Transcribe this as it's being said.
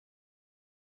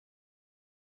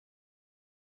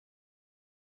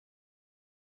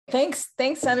Thanks,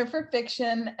 Center for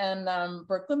Fiction and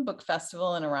Brooklyn Book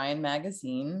Festival and Orion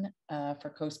Magazine for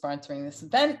co-sponsoring this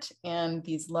event, and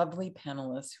these lovely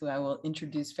panelists who I will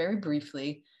introduce very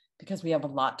briefly because we have a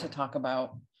lot to talk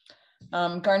about.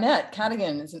 Garnett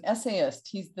Cadogan is an essayist.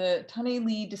 He's the Tunney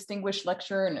Lee Distinguished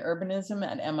Lecturer in Urbanism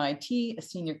at MIT, a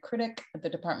senior critic at the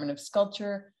Department of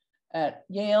Sculpture at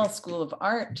Yale School of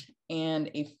Art, and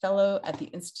a fellow at the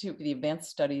Institute for the Advanced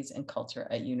Studies and Culture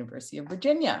at University of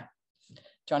Virginia.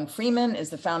 John Freeman is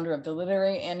the founder of the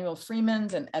Literary Annual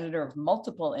Freemans and editor of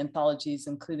multiple anthologies,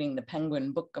 including the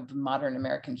Penguin Book of Modern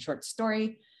American Short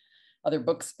Story. Other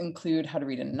books include How to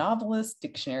Read a Novelist,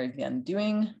 Dictionary of the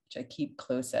Undoing, which I keep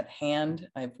close at hand.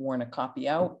 I've worn a copy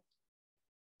out.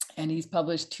 And he's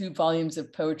published 2 volumes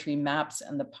of poetry, Maps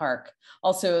and the Park.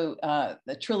 Also,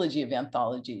 the trilogy of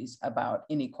anthologies about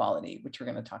inequality, which we're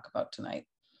going to talk about tonight.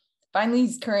 Finally,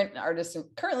 he's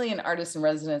currently an artist in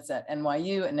residence at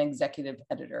NYU and executive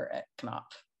editor at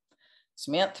Knopf.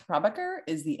 Sumanth Prabhakar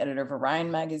is the editor of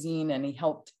Orion Magazine, and he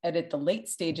helped edit the late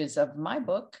stages of my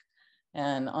book.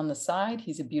 And on the side,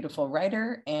 he's a beautiful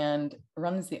writer and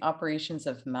runs the operations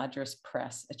of Madras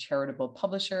Press, a charitable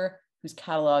publisher whose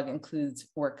catalog includes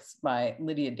works by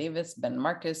Lydia Davis, Ben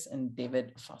Marcus, and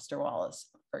David Foster Wallace,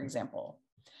 for example.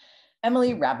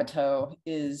 Emily Raboteau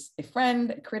is a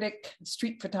friend, a critic,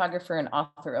 street photographer, and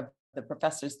author of The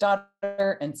Professor's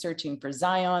Daughter and Searching for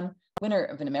Zion, winner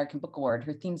of an American Book Award.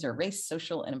 Her themes are race,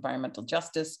 social, and environmental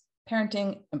justice,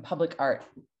 parenting, and public art.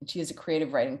 And she is a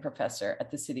creative writing professor at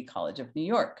the City College of New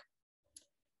York.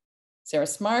 Sarah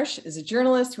Smarsh is a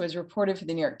journalist who has reported for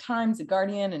the New York Times, The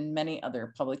Guardian, and many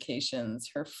other publications.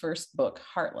 Her first book,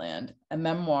 Heartland, a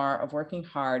memoir of working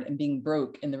hard and being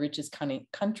broke in the richest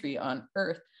country on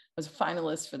earth, was a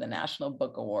finalist for the National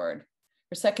Book Award.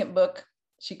 Her second book,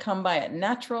 She Come By It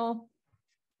Natural,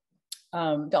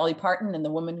 Dolly Parton and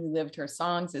the Woman Who Lived Her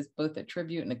Songs, is both a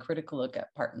tribute and a critical look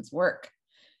at Parton's work.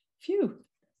 Phew,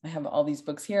 I have all these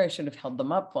books here. I should have held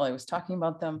them up while I was talking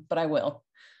about them, but I will.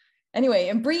 Anyway,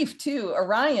 in brief too,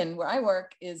 Orion, where I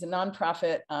work, is a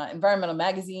nonprofit environmental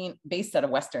magazine based out of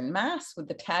Western Mass with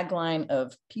the tagline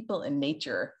of People in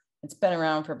Nature. It's been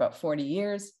around for about 40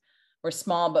 years. We're a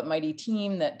small but mighty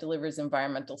team that delivers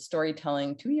environmental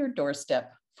storytelling to your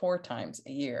doorstep 4 times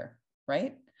a year,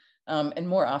 right? And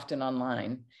more often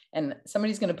online. And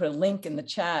somebody's going to put a link in the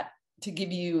chat to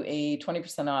give you a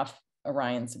 20% off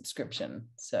Orion subscription.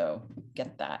 So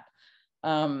get that.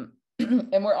 And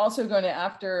we're also going to,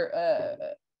 after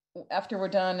we're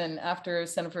done and after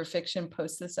Center for Fiction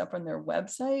posts this up on their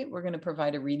website, we're going to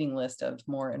provide a reading list of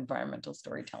more environmental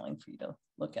storytelling for you to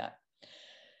look at.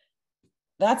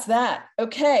 That's that.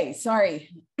 Okay,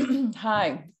 sorry.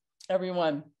 Hi,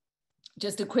 everyone.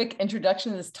 Just a quick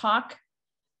introduction to this talk.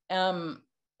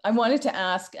 I wanted to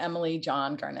ask Emily,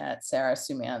 John, Garnett, Sarah,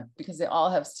 Sumanth, because they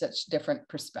all have such different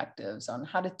perspectives on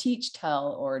how to teach,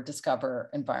 tell, or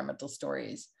discover environmental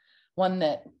stories.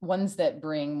 Ones that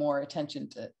bring more attention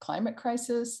to climate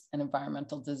crisis and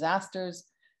environmental disasters,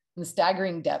 and the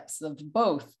staggering depths of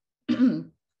both.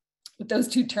 With those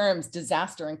 2 terms,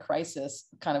 disaster and crisis,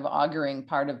 kind of auguring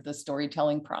part of the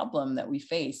storytelling problem that we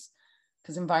face,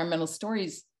 because environmental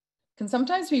stories can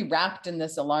sometimes be wrapped in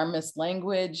this alarmist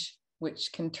language,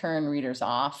 which can turn readers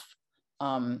off.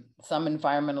 Some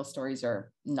environmental stories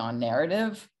are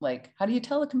non-narrative, like how do you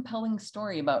tell a compelling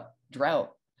story about drought?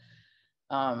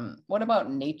 What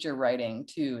about nature writing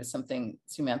too, is something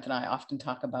Sumanth and I often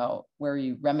talk about, where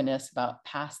you reminisce about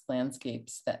past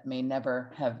landscapes that may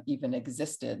never have even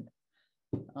existed.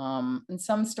 And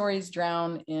some stories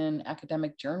drown in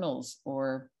academic journals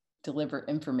or deliver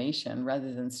information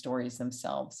rather than stories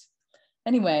themselves.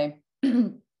 Anyway,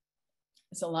 there's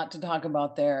a lot to talk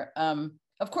about there.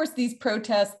 Of course, these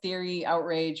protest, theory,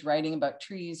 outrage, writing about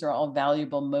trees are all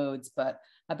valuable modes, but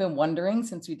I've been wondering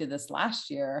since we did this last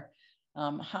year,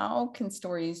 how can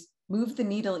stories move the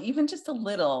needle even just a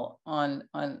little on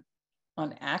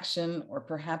action, or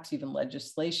perhaps even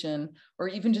legislation, or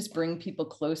even just bring people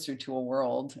closer to a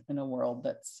world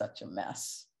that's such a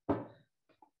mess.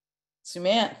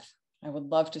 Sumanth, I would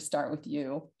love to start with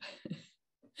you.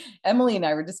 Emily and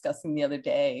I were discussing the other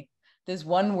day, there's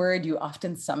one word you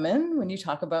often summon when you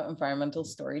talk about environmental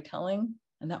storytelling,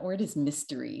 and that word is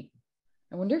mystery.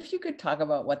 I wonder if you could talk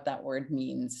about what that word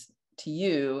means to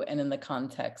you and in the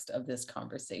context of this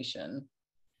conversation.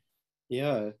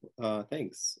 Yeah,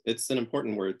 thanks. It's an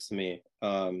important word to me.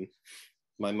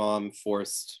 My mom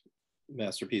forced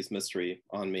Masterpiece Mystery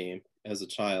on me as a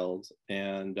child,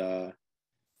 and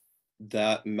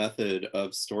that method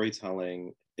of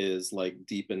storytelling is like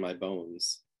deep in my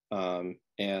bones.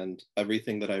 And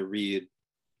everything that I read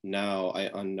now, I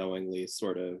unknowingly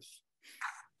sort of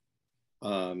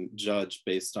judge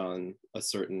based on a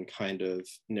certain kind of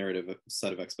narrative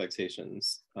set of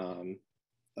expectations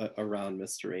around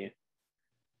mystery.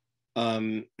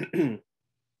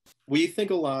 We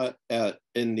think a lot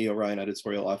in the Orion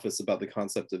editorial office about the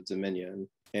concept of dominion,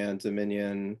 and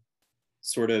dominion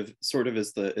sort of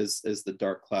is the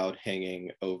dark cloud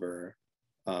hanging over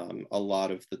a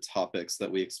lot of the topics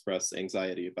that we express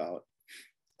anxiety about.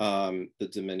 The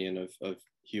dominion of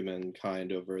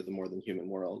humankind over the more than human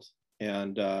world,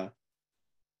 and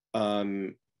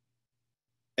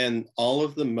all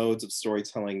of the modes of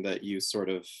storytelling that you sort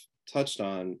of touched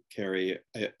on, Carrie,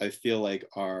 I feel like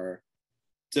are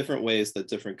different ways that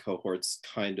different cohorts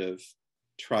kind of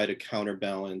try to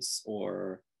counterbalance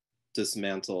or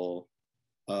dismantle,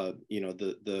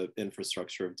 the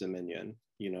infrastructure of dominion.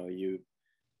 You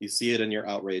see it and you're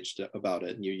outraged about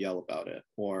it and you yell about it,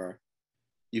 or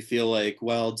you feel like,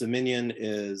 well, dominion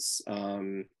is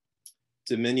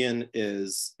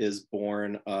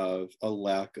born of a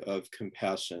lack of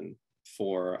compassion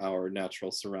for our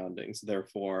natural surroundings.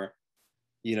 Therefore,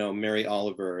 Mary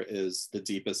Oliver is the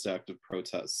deepest act of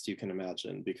protest you can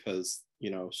imagine, because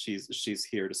she's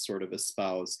here to sort of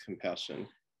espouse compassion,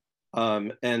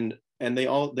 and they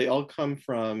all come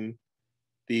from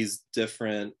these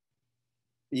different,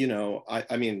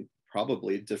 I mean,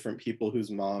 probably different people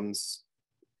whose moms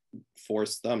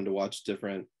forced them to watch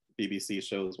different BBC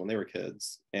shows when they were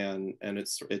kids, and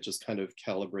it just kind of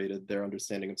calibrated their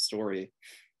understanding of story.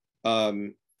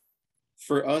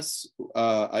 For us,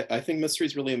 I think mystery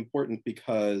is really important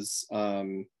because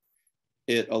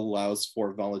it allows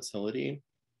for volatility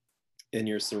in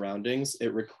your surroundings.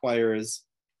 It requires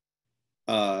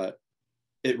that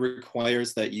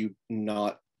you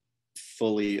not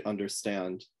fully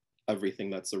understand everything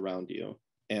that's around you.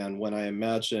 And when I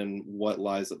imagine what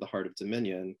lies at the heart of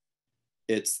dominion,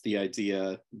 it's the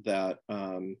idea that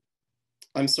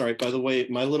I'm sorry, by the way,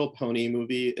 My Little Pony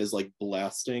movie is like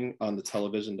blasting on the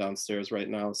television downstairs right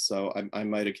now, so I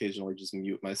might occasionally just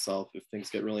mute myself if things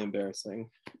get really embarrassing.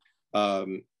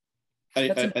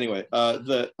 Anyway,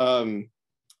 what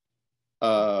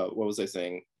was I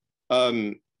saying?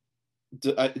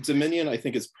 Dominion, I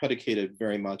think, is predicated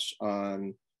very much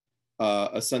on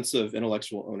a sense of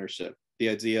intellectual ownership. The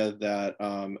idea that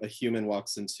a human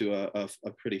walks into a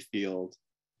pretty field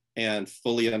and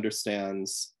fully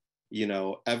understands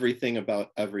everything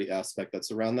about every aspect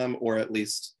that's around them, or at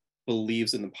least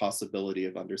believes in the possibility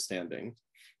of understanding.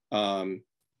 And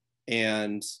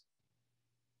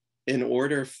in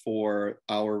order for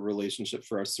our relationship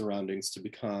for our surroundings to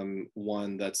become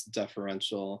one that's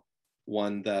deferential,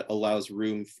 one that allows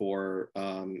room for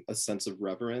a sense of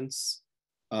reverence,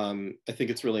 I think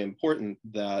it's really important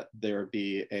that there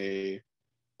be a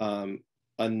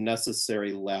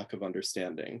necessary lack of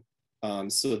understanding,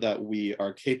 so that we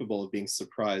are capable of being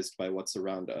surprised by what's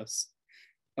around us.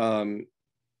 And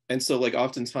so, like,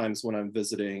 oftentimes when I'm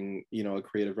visiting, a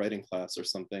creative writing class or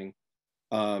something,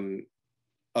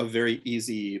 a very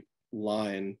easy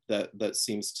line that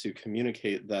seems to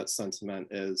communicate that sentiment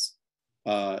is,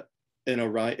 the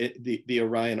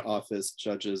Orion office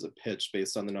judges a pitch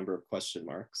based on the number of question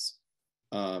marks.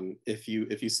 If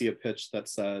you see a pitch that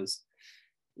says,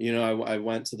 I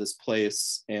went to this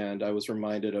place and I was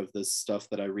reminded of this stuff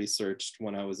that I researched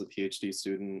when I was a PhD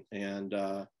student, and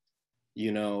I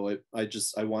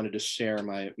wanted to share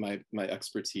my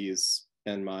expertise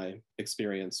and my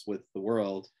experience with the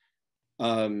world.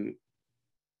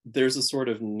 There's a sort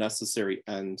of necessary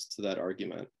end to that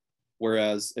argument.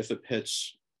 Whereas if a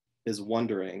pitch is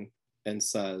wondering and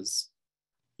says,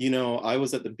 I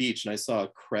was at the beach and I saw a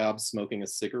crab smoking a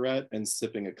cigarette and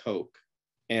sipping a Coke,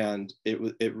 and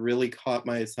it really caught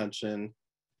my attention,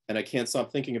 and I can't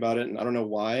stop thinking about it, and I don't know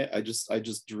why. I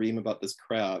just dream about this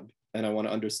crab, and I want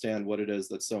to understand what it is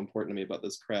that's so important to me about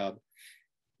this crab.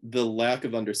 The lack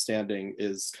of understanding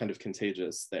is kind of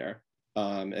contagious there,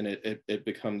 and it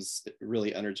becomes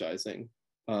really energizing,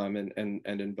 and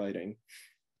inviting.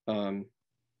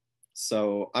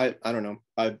 So I don't know.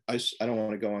 I don't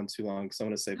want to go on too long because I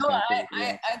want to save time. I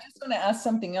just want to ask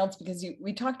something else, because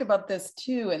we talked about this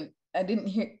too, and I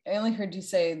only heard you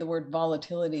say the word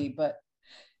volatility, but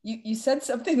you said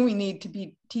something we need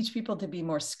to teach people to be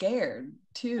more scared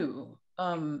too.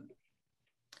 And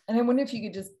I wonder if you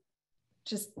could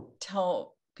just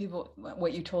tell people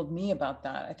what you told me about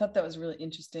that. I thought that was a really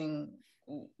interesting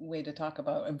way to talk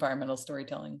about environmental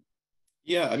storytelling.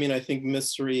 Yeah, I mean, I think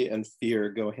mystery and fear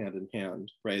go hand in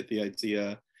hand, right? The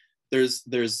idea, there's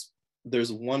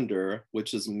wonder,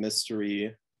 which is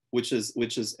mystery, which is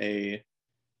a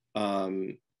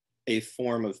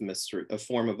form of mystery, a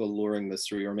form of alluring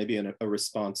mystery, or maybe a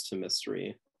response to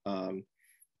mystery.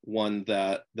 one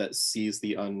that sees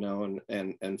the unknown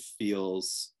and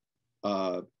feels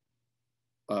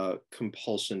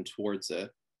compulsion towards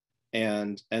it.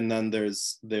 And then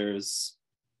there's the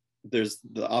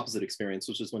opposite experience,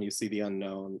 which is when you see the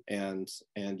unknown and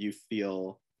you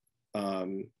feel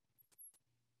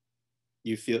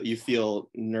you feel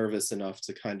nervous enough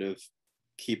to kind of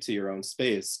keep to your own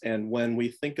space. And when we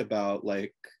think about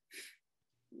like,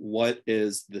 what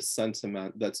is the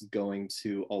sentiment that's going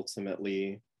to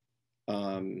ultimately,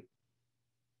 I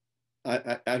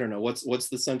don't know, what's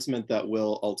the sentiment that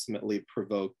will ultimately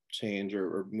provoke change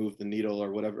or move the needle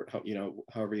or whatever,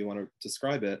 however you want to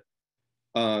describe it.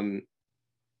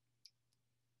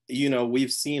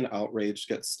 We've seen outrage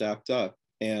get stacked up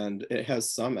and it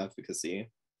has some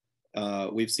efficacy.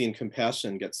 We've seen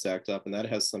compassion get stacked up and that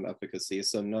has some efficacy.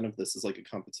 So none of this is like a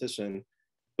competition.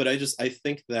 But I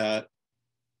think that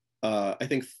I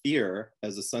think fear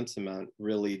as a sentiment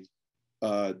really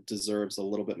deserves a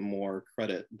little bit more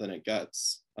credit than it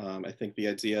gets. I think the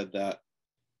idea that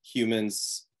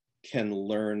humans can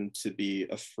learn to be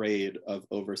afraid of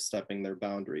overstepping their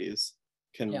boundaries,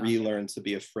 can relearn to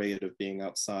be afraid of being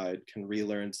outside, can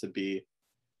relearn to be,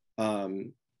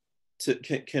 can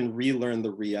relearn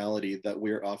the reality that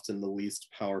we're often the least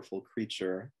powerful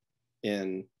creature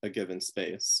in a given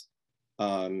space,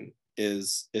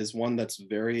 is one that's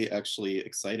very actually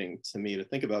exciting to me to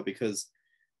think about, because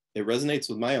it resonates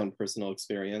with my own personal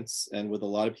experience and with a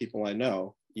lot of people I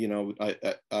know.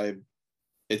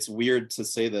 It's weird to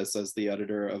say this as the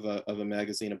editor of a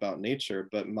magazine about nature,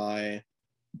 but my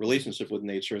relationship with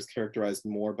nature is characterized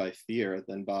more by fear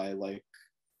than by like,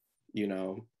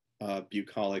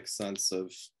 bucolic sense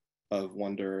of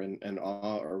wonder and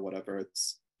awe or whatever.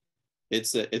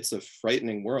 It's a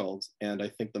frightening world, and I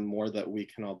think the more that we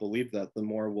can all believe that, the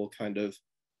more we'll kind of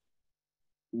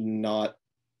not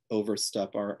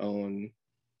overstep our own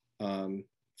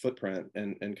footprint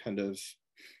and kind of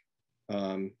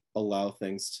allow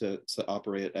things to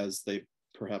operate as they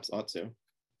perhaps ought to.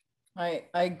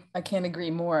 I can't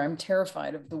agree more. I'm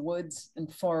terrified of the woods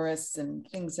and forests and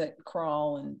things that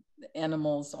crawl and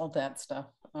animals, all that stuff.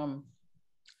 I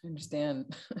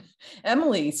understand.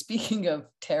 Emily, speaking of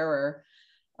terror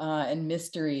and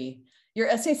mystery, your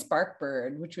essay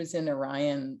Sparkbird, which was in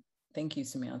Orion, thank you,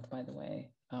 Samantha, by the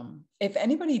way. If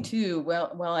anybody too,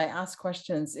 while I ask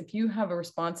questions, if you have a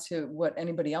response to what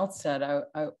anybody else said, I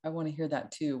want to hear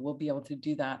that too. We'll be able to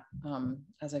do that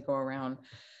as I go around.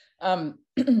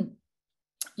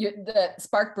 The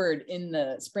Sparkbird in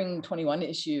the spring 21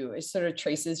 issue, it sort of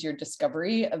traces your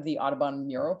discovery of the Audubon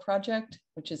Mural Project,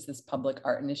 which is this public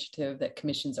art initiative that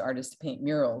commissions artists to paint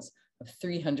murals of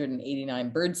 389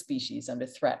 bird species under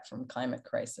threat from climate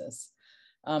crisis.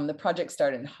 The project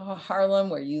started in Harlem,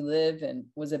 where you live, and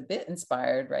was a bit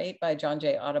inspired, right, by John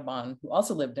J. Audubon, who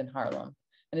also lived in Harlem,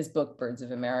 and his book, Birds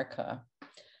of America.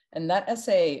 And that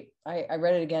essay, I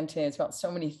read it again today, it's about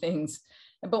so many things.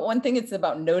 But one thing, it's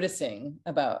about noticing,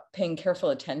 about paying careful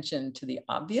attention to the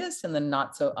obvious and the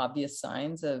not so obvious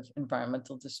signs of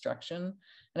environmental destruction.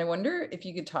 And I wonder if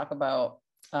you could talk about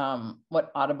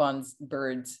what Audubon's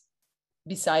birds,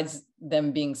 besides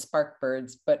them being spark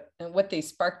birds, but what they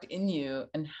sparked in you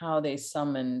and how they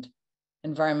summoned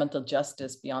environmental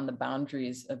justice beyond the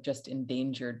boundaries of just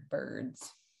endangered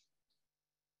birds.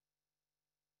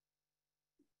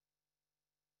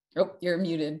 Oh, you're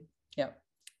muted. Yeah.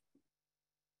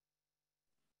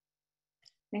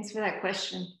 Thanks for that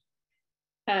question.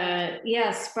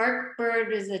 Yeah,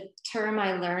 Sparkbird is a term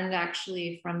I learned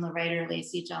actually from the writer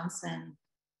Lacey Johnson.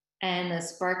 And the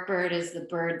Sparkbird is the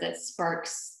bird that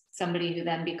sparks somebody who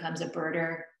then becomes a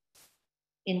birder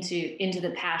into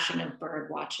the passion of bird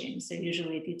watching. So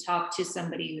usually if you talk to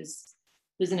somebody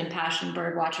who's an impassioned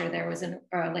bird watcher, there was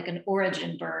like an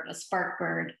origin bird, a spark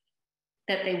bird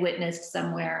that they witnessed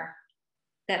somewhere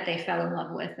that they fell in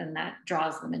love with, and that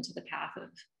draws them into the path of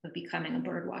becoming a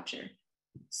bird watcher.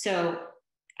 So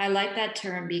I like that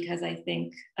term because I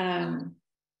think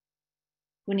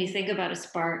when you think about a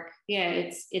spark, yeah,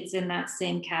 it's in that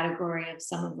same category of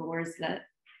some of the words that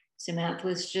Samantha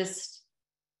was just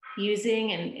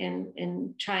using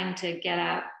and trying to get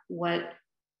at what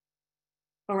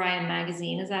Orion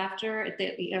Magazine is after.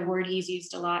 A word he's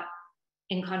used a lot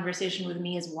in conversation with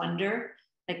me is wonder,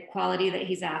 like quality that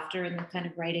he's after in the kind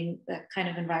of writing, the kind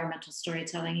of environmental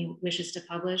storytelling he wishes to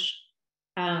publish.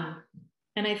 And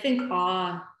I think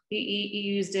awe, you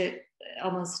used it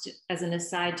almost as an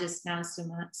aside just now,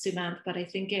 Sumant, but I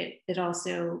think it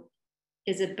also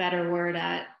is a better word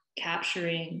at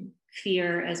capturing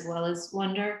fear as well as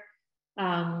wonder.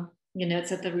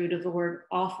 It's at the root of the word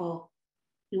awful.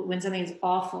 When something is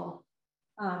awful,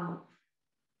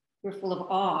 we're full of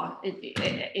awe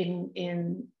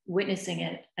in witnessing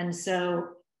it. And so,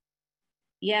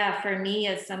 yeah, for me,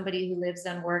 as somebody who lives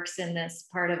and works in this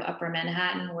part of Upper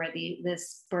Manhattan, where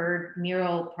this bird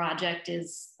mural project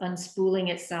is unspooling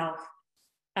itself,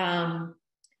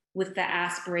 with the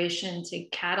aspiration to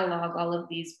catalog all of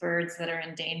these birds that are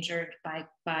endangered by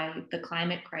the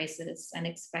climate crisis and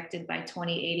expected by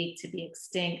 2080 to be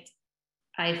extinct,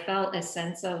 I felt a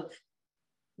sense of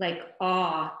like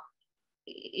awe,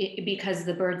 because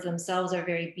the birds themselves are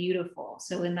very beautiful.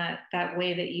 So in that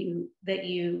way that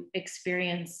you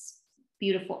experience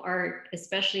beautiful art,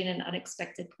 especially in an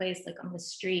unexpected place like on the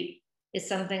street, is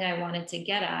something I wanted to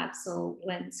get at. So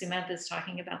when Samantha is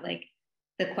talking about like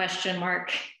the question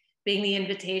mark being the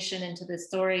invitation into the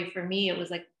story, for me, it was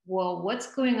like, well,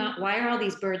 what's going on? Why are all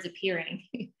these birds appearing?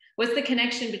 What's the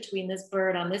connection between this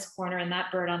bird on this corner and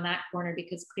that bird on that corner?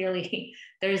 Because clearly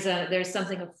there's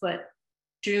something afoot.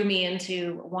 Drew me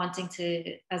into wanting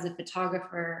to, as a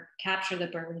photographer, capture the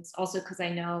birds. Also because I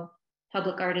know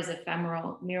public art is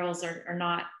ephemeral. Murals are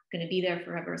not going to be there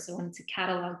forever. So I wanted to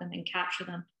catalog them and capture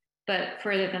them. But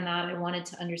further than that, I wanted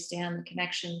to understand the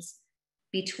connections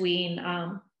between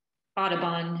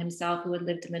Audubon himself, who had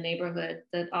lived in the neighborhood,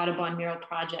 the Audubon Mural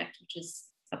Project, which is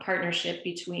a partnership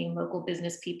between local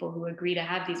business people who agree to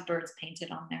have these birds painted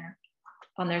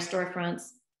on their storefronts,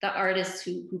 the artists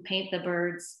who paint the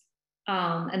birds,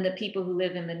 and the people who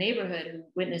live in the neighborhood who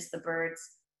witness the birds,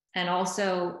 and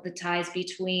also the ties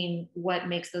between what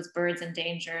makes those birds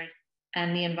endangered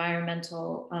and the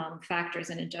environmental factors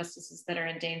and injustices that are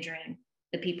endangering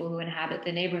the people who inhabit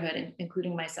the neighborhood,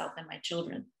 including myself and my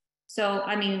children. So,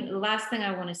 I mean, the last thing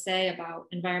I want to say about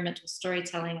environmental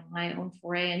storytelling and my own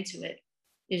foray into it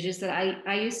is just that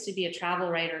I used to be a travel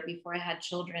writer before I had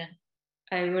children.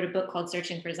 I wrote a book called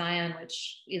Searching for Zion,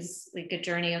 which is like a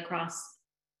journey across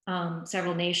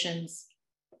several nations,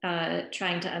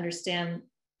 trying to understand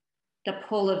the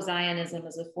pull of Zionism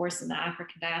as a force in the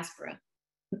African diaspora.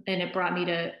 And it brought me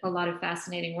to a lot of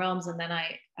fascinating realms. And then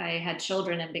I had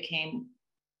children and became,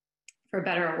 for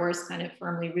better or worse, kind of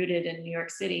firmly rooted in New York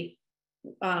City,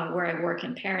 where I work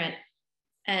and parent.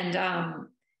 And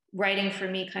writing for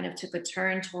me kind of took a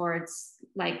turn towards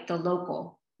like the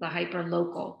local, the hyper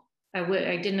local.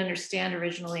 I didn't understand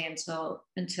originally until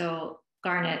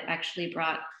Garnet actually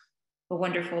brought a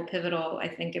wonderful, pivotal, I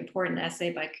think important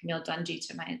essay by Camille Dungy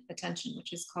to my attention,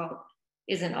 which is called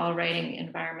Isn't All Writing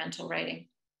Environmental Writing,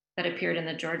 that appeared in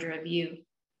the Georgia Review,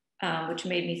 which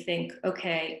made me think,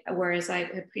 okay, whereas I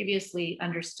had previously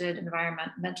understood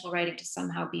environmental writing to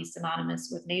somehow be synonymous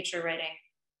with nature writing,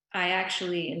 I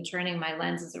actually, in turning my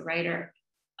lens as a writer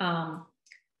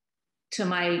to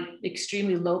my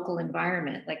extremely local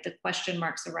environment, like the question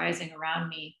marks arising around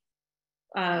me,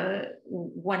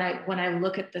 when I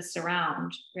look at the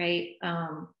surround, right,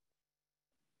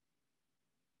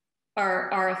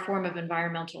 are a form of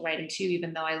environmental writing too,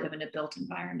 even though I live in a built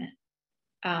environment.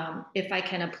 If I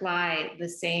can apply the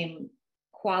same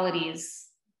qualities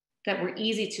that were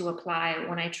easy to apply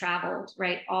when I traveled,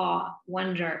 right? Awe,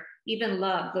 wonder, even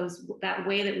love, that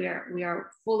way that we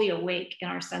are fully awake in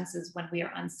our senses when we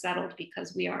are unsettled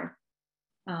because we are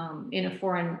in a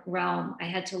foreign realm. I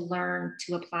had to learn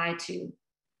to apply to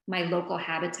my local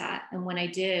habitat. And when I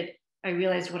did, I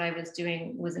realized what I was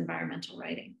doing was environmental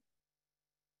writing.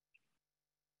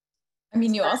 I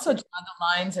mean, you also draw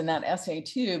the lines in that essay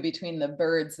too between the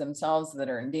birds themselves that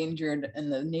are endangered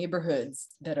and the neighborhoods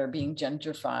that are being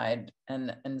gentrified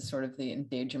and sort of the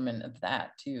endangerment of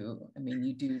that too. I mean,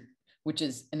 you do, which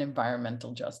is an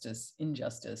environmental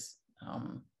injustice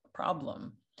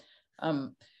problem,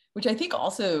 which I think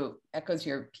also echoes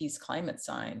your piece, Climate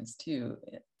Signs, too,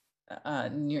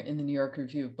 in the New York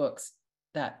Review of Books,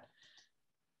 that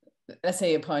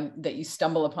essay that you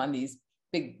stumble upon these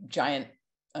big giant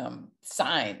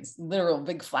signs, literal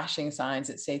big flashing signs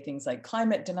that say things like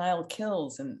climate denial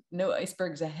kills and no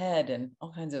icebergs ahead and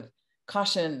all kinds of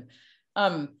caution.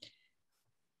 And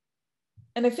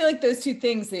I feel like those two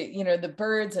things, that, you know, the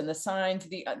birds and the signs,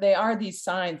 they are these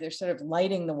signs. They're sort of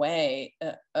lighting the way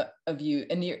of you.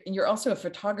 And you're also a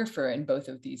photographer in both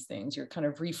of these things. You're kind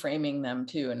of reframing them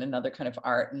too in another kind of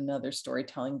art and another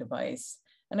storytelling device.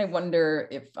 And I wonder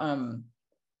if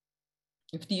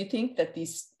do you think that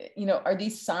these, you know, are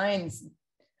these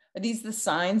the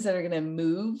signs that are going to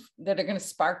move, that are going to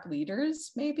spark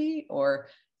leaders maybe, or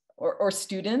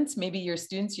students, maybe your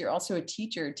students? You're also a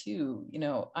teacher too. You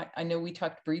know, I know we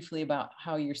talked briefly about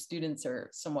how your students are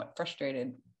somewhat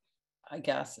frustrated, I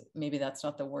guess, maybe that's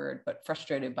not the word, but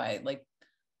frustrated by like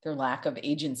their lack of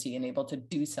agency and able to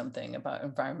do something about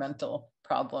environmental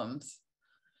problems.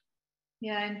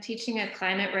 Yeah, I'm teaching a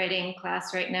climate writing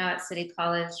class right now at City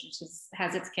College, which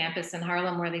has its campus in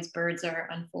Harlem, where these birds are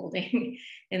unfolding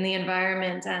in the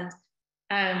environment. And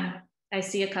I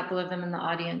see a couple of them in the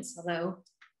audience. Hello.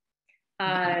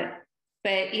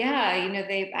 But yeah,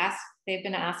 they've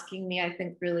been asking me, I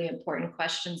think, really important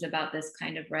questions about this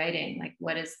kind of writing. Like,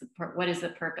 what is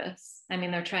the purpose? I mean,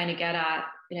 they're trying to get at,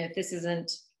 if this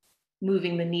isn't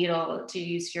moving the needle, to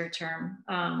use your term,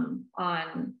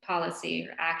 on policy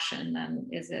or action, then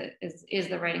is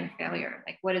the writing a failure?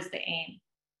 Like, what is the aim?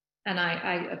 And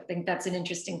I think that's an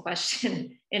interesting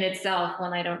question in itself,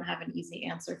 one I don't have an easy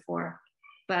answer for.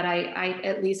 But I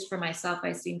at least for myself,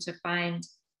 I seem to find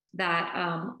that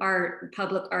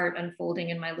public art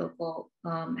unfolding in my local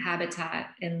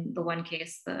habitat. In the one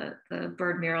case, the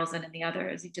bird murals, and in the other,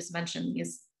 as you just mentioned,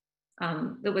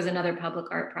 there was another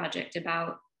public art project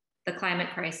about the climate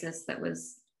crisis that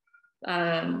was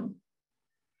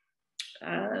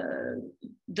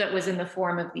in the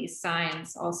form of these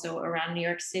signs also around New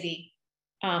York City,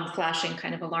 flashing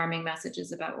kind of alarming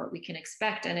messages about what we can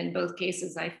expect. And in both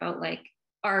cases, I felt like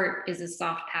art is a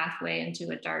soft pathway into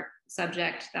a dark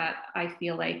subject that I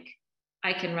feel like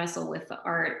I can wrestle with the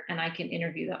art, and I can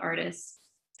interview the artists,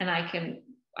 and I can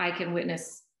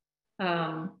witness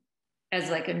as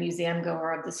like a museum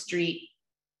goer of the street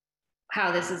how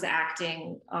this is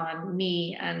acting on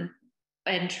me, and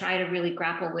try to really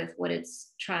grapple with what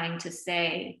it's trying to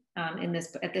say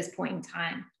at this point in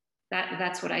time.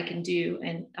 That's what I can do.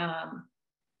 And I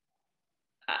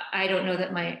don't know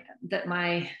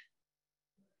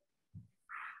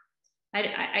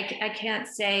I can't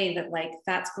say that like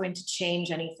that's going to change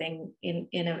anything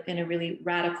in a really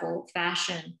radical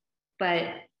fashion, but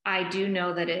I do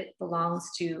know that it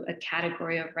belongs to a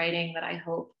category of writing that I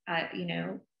hope,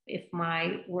 if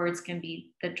my words can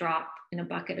be the drop in a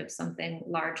bucket of something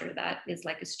larger that is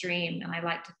like a stream, and I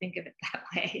like to think of it that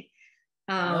way,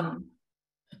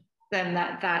 then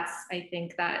that's, I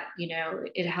think that,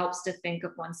 it helps to think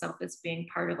of oneself as being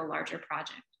part of a larger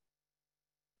project.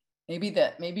 Maybe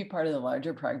part of the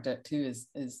larger project too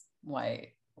is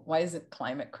why is it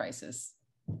climate crisis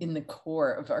in the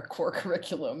core of our core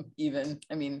curriculum even?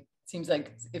 I mean, it seems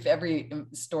like if every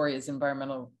story is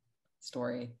environmental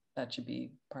story, that should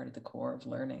be part of the core of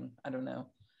learning. I don't know.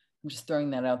 I'm just throwing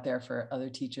that out there for other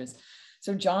teachers.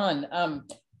 So John,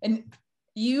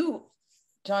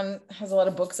 John has a lot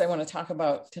of books I want to talk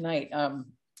about tonight.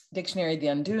 Dictionary of the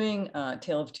Undoing,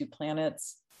 Tale of Two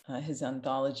Planets, his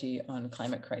anthology on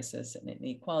climate crisis and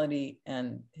inequality,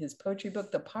 and his poetry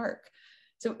book, The Park.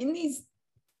 So in these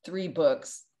three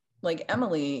books, like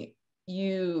Emily,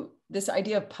 this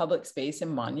idea of public space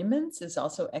and monuments is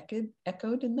also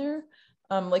echoed in there.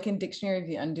 Like in Dictionary of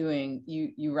the Undoing,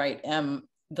 you write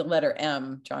the letter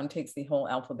M. John takes the whole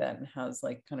alphabet and has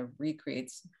like kind of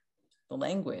recreates the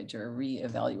language or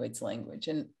reevaluates language.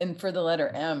 And for the letter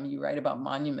M, you write about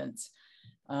monuments.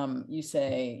 You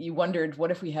say, you wondered,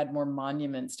 what if we had more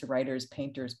monuments to writers,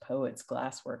 painters, poets,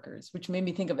 glassworkers, which made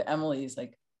me think of Emily's,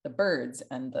 like the birds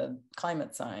and the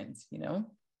climate signs,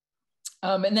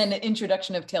 And then the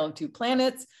introduction of Tale of Two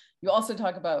Planets. You also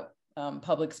talk about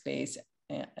public space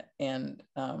and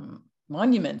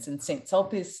monuments in St.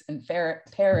 Sulpice and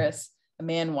Paris. A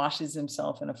man washes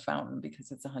himself in a fountain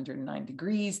because it's 109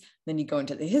 degrees. Then you go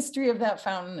into the history of that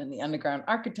fountain and the underground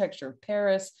architecture of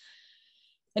Paris.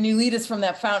 And you lead us from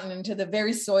that fountain into the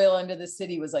very soil under the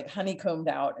city was like honeycombed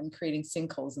out and creating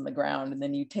sinkholes in the ground. And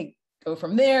then you go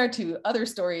from there to other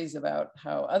stories about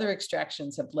how other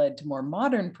extractions have led to more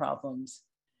modern problems.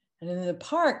 And in the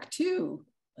park too,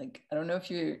 like, I don't know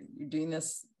if you're doing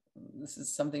this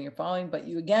is something you're following, but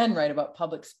you again write about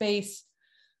public space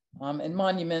and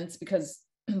monuments because,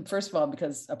 first of all,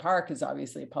 because a park is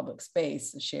obviously a public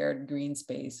space, a shared green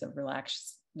space of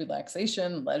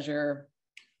relaxation, leisure,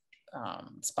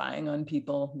 spying on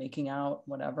people, making out,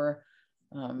 whatever.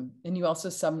 And you also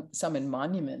summon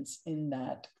monuments in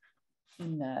that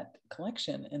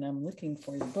collection. And I'm looking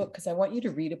for your book because I want you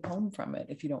to read a poem from it,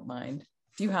 if you don't mind.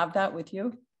 Do you have that with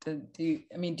you? Do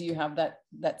you have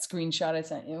that screenshot I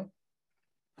sent you?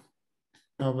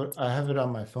 No, but I have it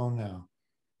on my phone now.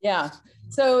 Yeah.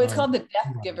 So it's called The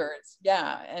Death Givers.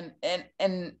 Yeah.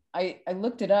 And I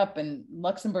looked it up, and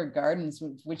Luxembourg Gardens,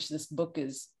 which this book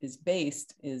is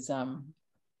based, has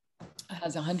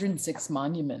 106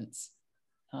 monuments.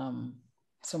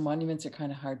 So monuments are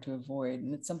kind of hard to avoid.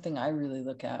 And it's something I really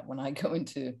look at when I go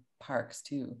into parks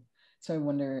too. So I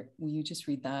wonder, will you just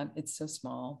read that? It's so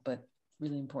small, but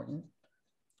really important.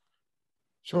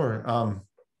 Sure.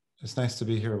 It's nice to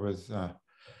be here with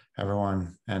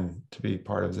everyone and to be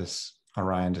part of this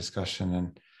Orion discussion.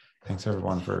 And thanks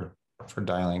everyone for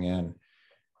dialing in.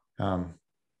 Um,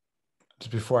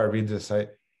 just before I read this,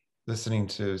 listening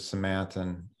to Samantha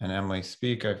and Emily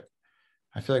speak,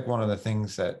 I feel like one of the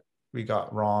things that we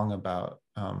got wrong about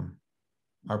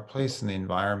our place in the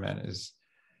environment is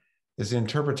the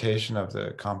interpretation of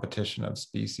the competition of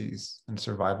species and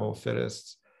survival of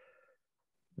fittest,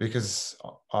 because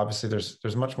obviously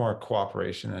there's much more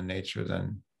cooperation in nature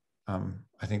than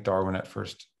I think Darwin at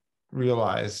first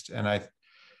realized,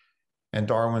 and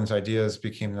Darwin's ideas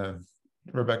became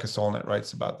Rebecca Solnit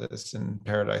writes about this in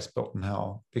Paradise Built in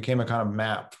Hell, became a kind of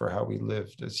map for how we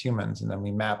lived as humans, and then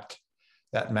we mapped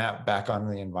that map back on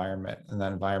the environment, and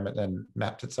that environment then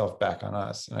mapped itself back on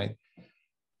us. And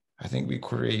I think we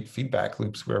create feedback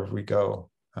loops wherever we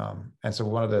go. And so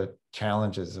one of the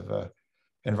challenges of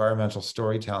environmental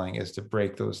storytelling is to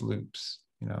break those loops,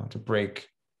 to break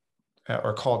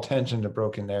or call attention to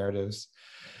broken narratives,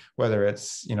 whether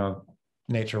it's,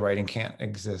 nature writing can't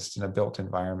exist in a built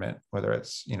environment, whether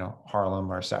it's,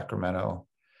 Harlem or Sacramento.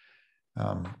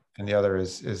 And the other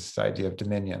is the idea of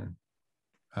dominion.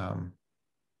 And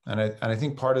I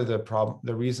think part of the problem,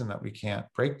 the reason that we can't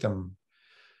break them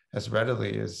as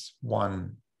readily is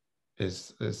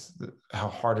how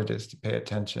hard it is to pay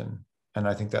attention. And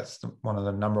I think that's one of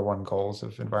the number one goals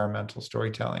of environmental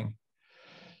storytelling.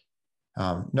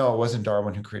 No, it wasn't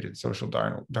Darwin who created social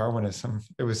Darwinism.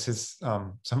 It was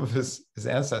some of his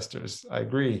ancestors. I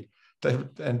agree.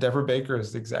 And Deborah Baker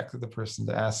is exactly the person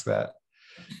to ask that.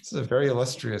 This is a very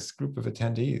illustrious group of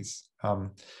attendees.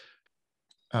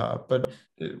 But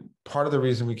part of the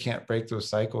reason we can't break those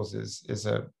cycles is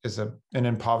an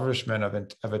impoverishment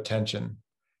of attention.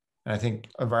 And I think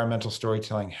environmental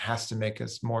storytelling has to make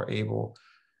us more able,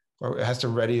 or it has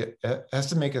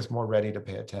to make us more ready to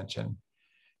pay attention.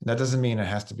 And that doesn't mean it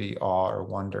has to be awe or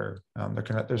wonder.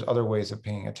 There's other ways of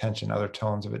paying attention, other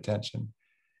tones of attention.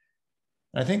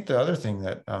 And I think the other thing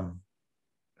that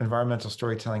environmental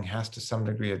storytelling has to some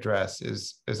degree address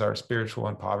is our spiritual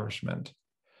impoverishment.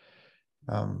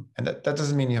 And that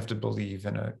doesn't mean you have to believe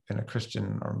in a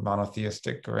Christian or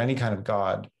monotheistic or any kind of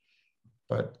God.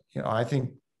 But I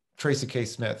think Tracy K.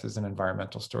 Smith is an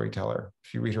environmental storyteller,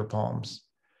 if you read her poems,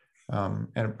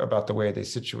 and about the way they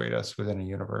situate us within a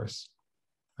universe.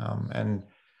 And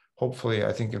hopefully,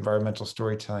 I think environmental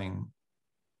storytelling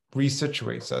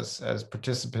resituates us as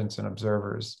participants and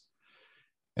observers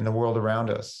in the world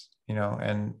around us,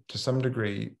 and to some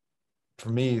degree, for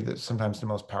me, that sometimes the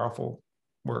most powerful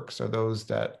works are those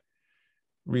that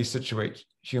resituate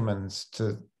humans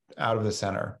out of the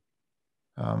center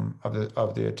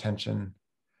of the attention,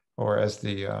 or as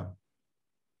the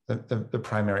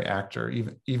primary actor.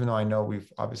 Even though I know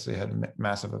we've obviously had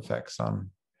massive effects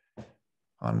on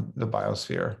the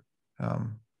biosphere,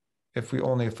 if we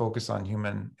only focus on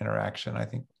human interaction, I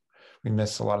think we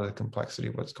miss a lot of the complexity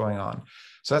of what's going on.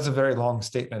 So that's a very long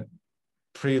statement,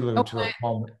 prelude to a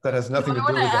poem that has nothing to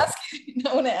do with that.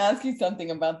 I want to ask you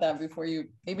something about that before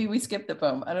maybe we skip the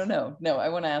poem. I don't know. No, I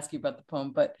want to ask you about the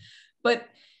poem, but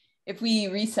if we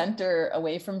recenter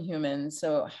away from humans,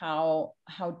 so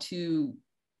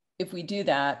if we do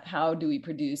that, how do we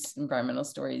produce environmental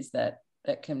stories that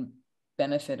can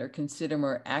benefit or consider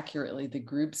more accurately the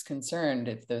groups concerned,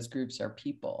 if those groups are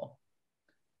people?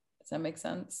 Does that make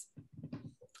sense?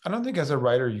 I don't think as a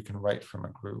writer you can write from a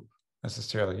group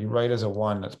necessarily. You write as a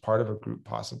one that's part of a group,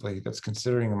 possibly, that's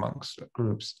considering amongst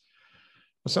groups.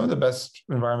 But some of the best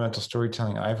environmental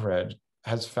storytelling I've read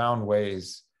has found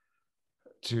ways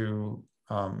to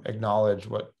acknowledge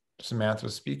what Samantha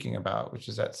was speaking about, which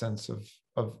is that sense of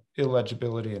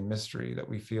illegibility and mystery that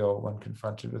we feel when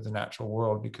confronted with the natural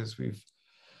world, because we've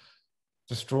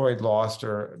destroyed, lost,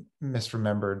 or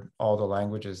misremembered all the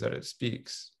languages that it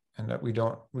speaks, and that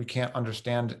we can't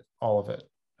understand all of it.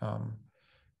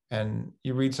 And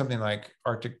you read something like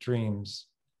Arctic Dreams,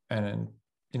 and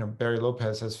Barry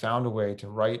Lopez has found a way to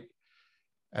write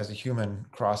as a human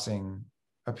crossing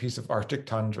a piece of Arctic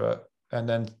tundra, and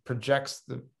then projects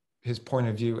his point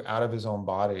of view out of his own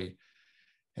body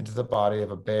into the body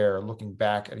of a bear, looking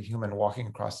back at a human walking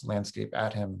across the landscape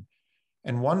at him,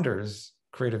 and wonders,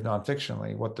 creative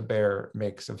nonfictionally, what the bear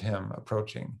makes of him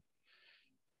approaching.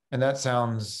 And that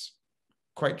sounds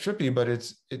quite trippy, but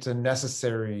it's a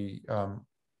necessary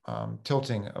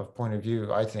tilting of point of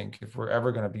view, I think, if we're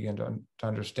ever going to begin to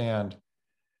understand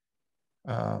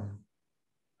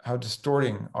how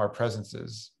distorting our presence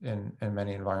is in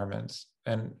many environments,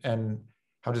 and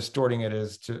how distorting it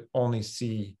is to only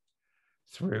see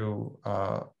through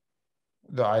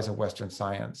the eyes of Western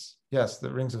science. Yes, the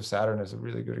rings of Saturn is a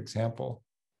really good example.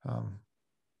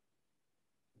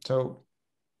 So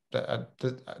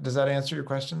does that answer your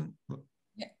question?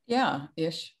 Yeah,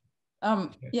 ish.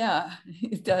 Yeah,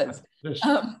 it does.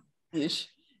 Ish.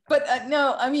 But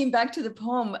no, I mean, back to the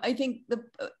poem. I think the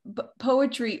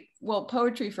poetry, well,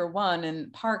 poetry for one,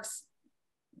 and parks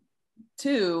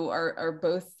too, are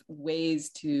both ways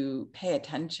to pay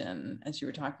attention, as you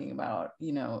were talking about,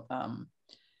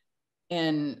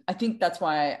 and I think that's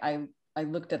why I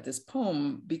looked at this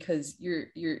poem, because you're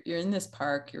in this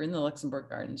park, you're in the Luxembourg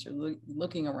Gardens, you're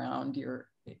looking around,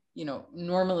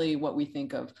 normally what we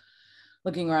think of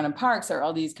looking around in parks are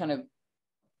all these kind of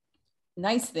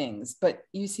nice things, but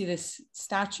you see this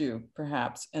statue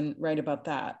perhaps and write about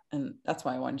that, and that's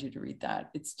why I wanted you to read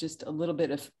that. It's just a little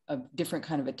bit of different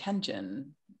kind of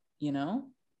attention. Well,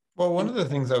 one of the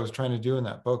things I was trying to do in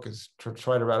that book is to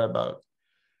try to write about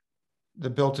the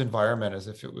built environment as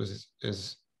if it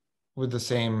is with the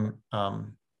same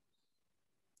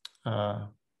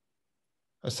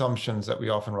assumptions that we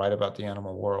often write about the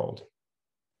animal world,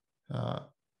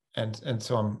 and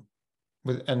so I'm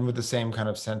with the same kind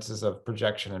of senses of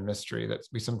projection and mystery that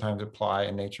we sometimes apply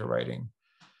in nature writing.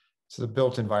 So the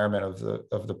built environment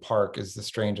of the park is the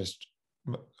strangest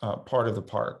part of the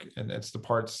park, and it's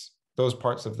those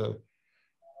parts of the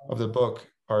book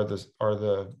are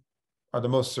the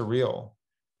most surreal.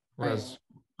 Whereas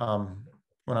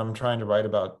when I'm trying to write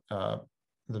about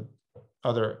the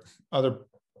other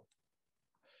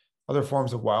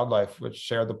forms of wildlife which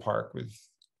share the park with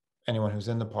anyone who's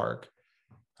in the park,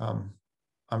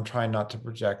 I'm trying not to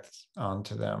project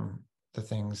onto them the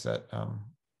things that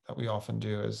we often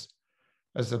do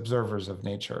as observers of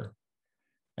nature.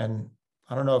 And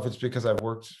I don't know if it's because I've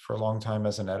worked for a long time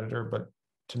as an editor, but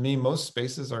to me, most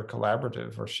spaces are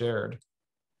collaborative or shared.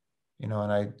 And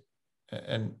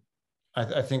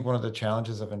I think one of the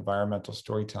challenges of environmental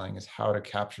storytelling is how to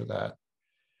capture that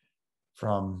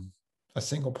from a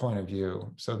single point of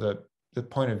view. So the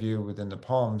point of view within the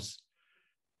poems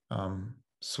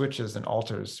switches and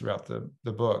alters throughout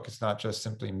the book. It's not just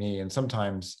simply me. And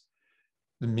sometimes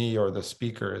the me or the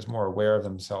speaker is more aware of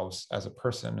themselves as a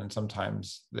person, and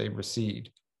sometimes they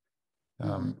recede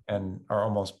and are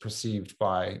almost perceived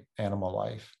by animal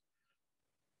life.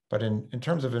 But in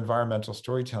terms of environmental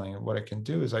storytelling, what it can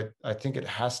do is I think it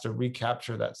has to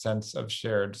recapture that sense of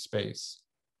shared space.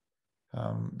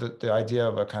 The idea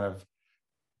of a kind of,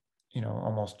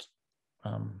 almost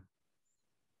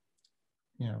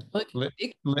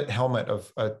lit helmet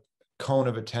of a cone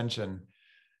of attention,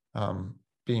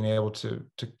 being able to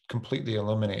completely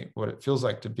illuminate what it feels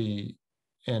like to be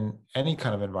in any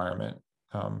kind of environment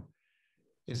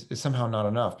is somehow not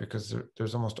enough, because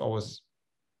there's almost always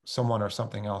someone or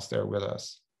something else there with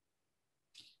us.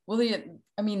 Well,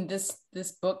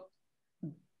 this book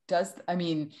does,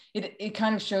 it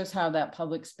kind of shows how that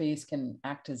public space can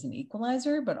act as an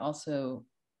equalizer, but also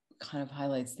kind of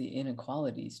highlights the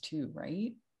inequalities too,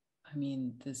 right?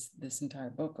 This entire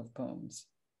book of poems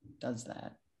does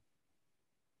that.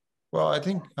 Well, I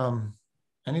think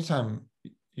anytime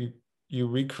you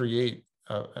recreate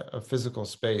a physical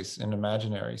space, an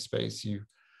imaginary space, you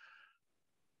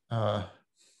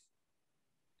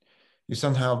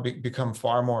somehow become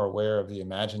far more aware of the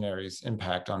imaginary's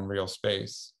impact on real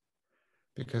space,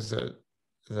 because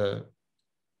the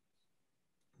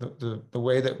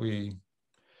way that we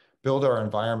build our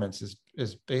environments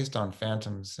is based on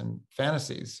phantoms and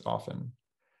fantasies often,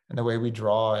 and the way we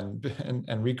draw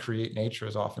and recreate nature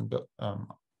is often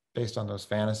based on those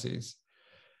fantasies.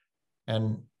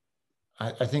 And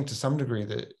I think to some degree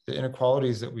the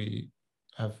inequalities that we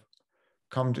have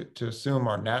come to assume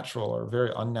are natural are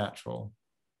very unnatural.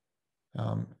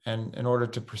 And in order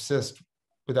to persist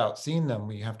without seeing them,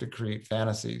 we have to create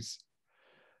fantasies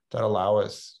that allow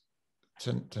us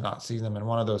to not see them. And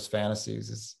one of those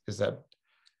fantasies is that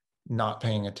not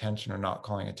paying attention or not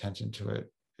calling attention to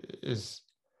it is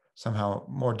somehow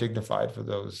more dignified for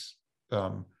those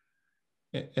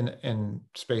in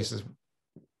spaces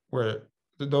where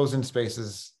those in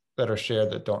spaces that are shared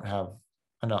that don't have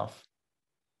enough.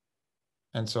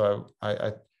 And so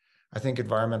I think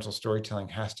environmental storytelling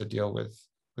has to deal with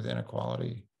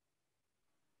inequality.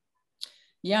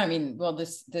 Yeah, well,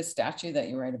 this statue that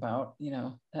you write about,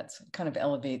 that's kind of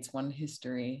elevates one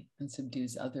history and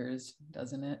subdues others,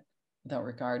 doesn't it? Without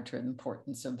regard to the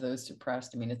importance of those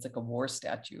suppressed. It's like a war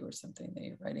statue or something that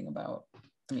you're writing about.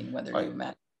 Whether you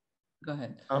imagine. Go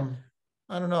ahead.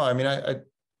 I don't know.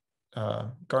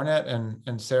 Garnett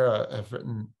and Sarah have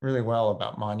written really well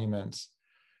about monuments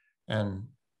and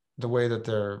the way that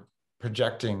they're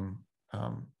projecting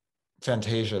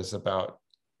fantasias about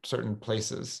certain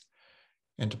places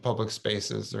into public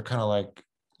spaces. They're kind of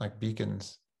like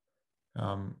beacons.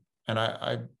 And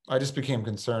I just became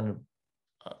concerned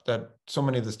that so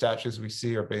many of the statues we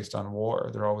see are based on war.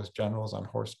 They're always generals on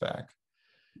horseback.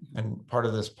 And part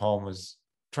of this poem was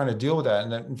trying to deal with that.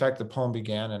 And in fact, the poem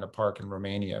began in a park in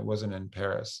Romania. It wasn't in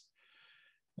Paris.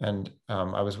 And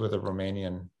I was with a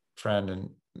Romanian friend, and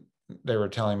they were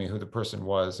telling me who the person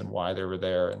was and why they were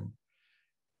there, and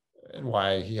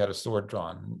why he had a sword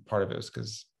drawn. And part of it was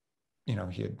because, he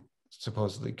had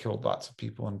supposedly killed lots of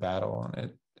people in battle.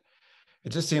 And it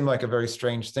just seemed like a very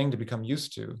strange thing to become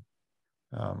used to.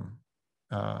 And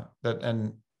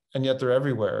yet they're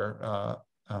everywhere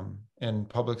in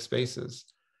public spaces.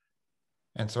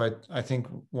 And so I think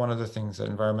one of the things that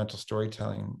environmental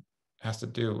storytelling has to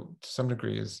do to some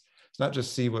degree is it's not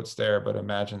just see what's there, but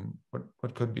imagine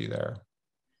what could be there.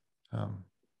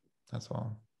 That's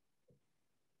all.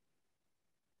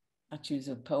 Statues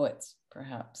of poets,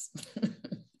 perhaps.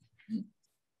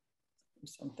 Or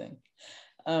something.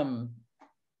 I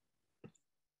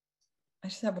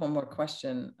just have one more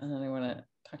question, and then I want to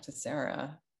talk to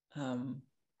Sarah.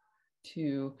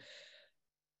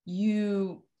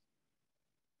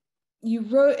 You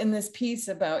wrote in this piece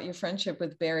about your friendship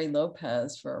with Barry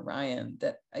Lopez for Orion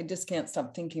that I just can't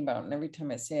stop thinking about. And every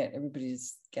time I say it, everybody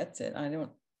just gets it.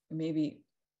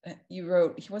 You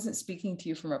wrote, he wasn't speaking to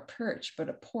you from a perch, but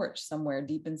a porch somewhere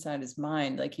deep inside his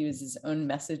mind, like he was his own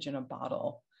message in a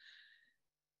bottle.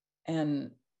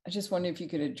 And I just wonder if you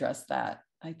could address that.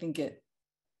 I think it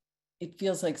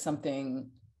feels like something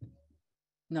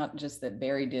not just that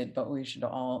Barry did, but we should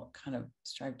all kind of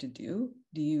strive to do.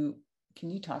 Can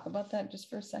you talk about that just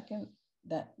for a second?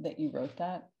 That you wrote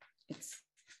that? It's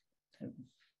kind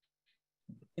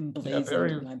of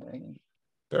emblazoned in my brain.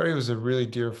 Barry was a really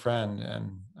dear friend,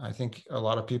 and I think a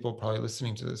lot of people probably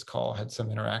listening to this call had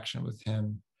some interaction with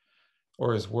him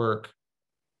or his work.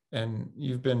 And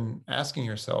you've been asking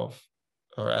yourself,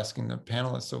 or asking the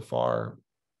panelists so far,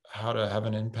 how to have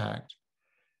an impact.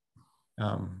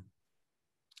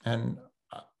 And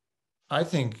I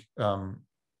think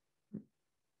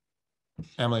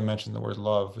Emily mentioned the word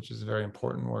love, which is a very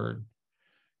important word.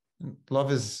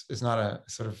 Love is not a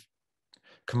sort of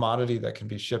commodity that can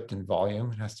be shipped in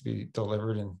volume. It has to be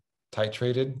delivered and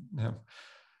titrated,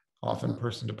 often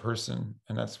person to person.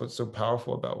 And that's what's so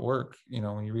powerful about work.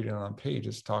 When you read it on a page,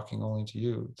 it's talking only to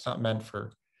you. It's not meant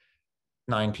for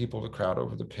 9 people to crowd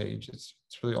over the page. It's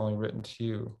really only written to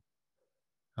you.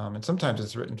 And sometimes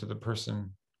it's written to the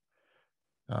person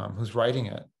who's writing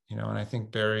it, and I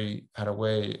think Barry had a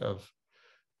way of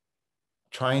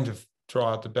trying to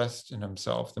draw out the best in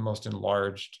himself, the most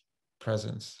enlarged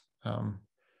presence.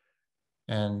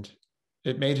 And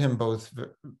it made him both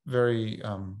very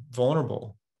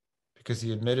vulnerable, because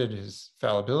he admitted his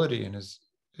fallibility and his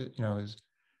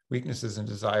weaknesses and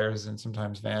desires and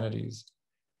sometimes vanities.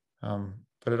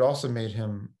 But it also made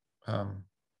him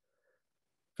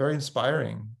very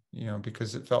inspiring,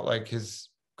 because it felt like his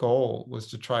goal was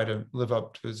to try to live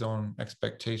up to his own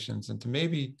expectations and to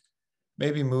maybe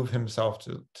move himself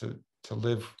to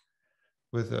live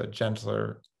with a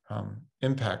gentler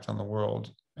impact on the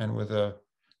world and with a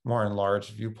more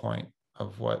enlarged viewpoint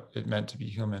of what it meant to be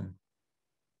human.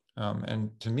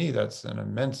 And to me, that's an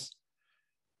immense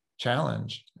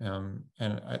challenge.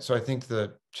 So I think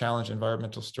the challenge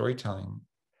environmental storytelling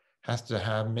has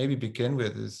to maybe begin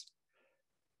with is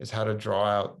how to draw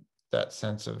out that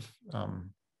sense of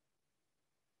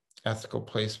ethical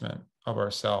placement of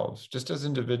ourselves, just as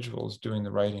individuals doing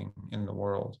the writing in the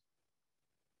world.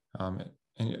 And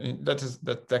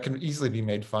that can easily be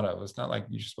made fun of. It's not like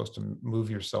you're supposed to move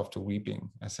yourself to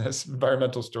weeping as an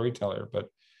environmental storyteller, but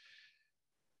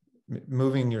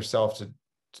moving yourself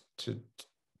to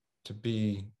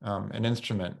be an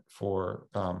instrument for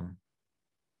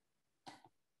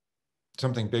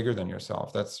something bigger than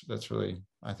yourself. That's really,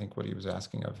 I think, what he was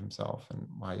asking of himself and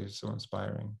why he was so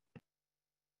inspiring.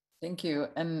 Thank you.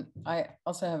 And I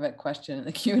also have a question in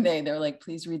the Q&A. They're like,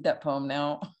 please read that poem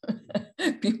now.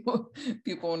 people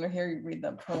want to hear you read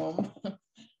that poem.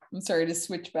 I'm sorry to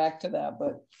switch back to that,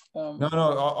 but no,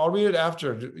 I'll read it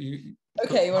after.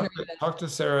 Okay, you want to read it? Talk to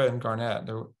Sarah and Garnett.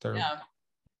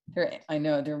 I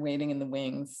know they're waiting in the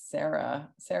wings. Sarah,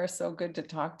 so good to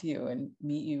talk to you and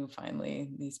meet you finally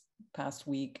these past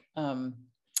week.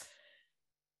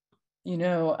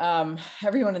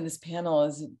 Everyone in this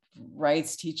panel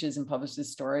writes, teaches, and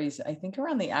publishes stories, I think,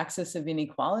 around the axis of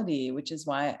inequality, which is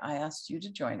why I asked you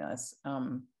to join us,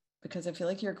 because I feel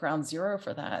like you're ground zero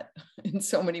for that in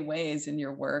so many ways in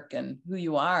your work and who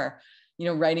you are,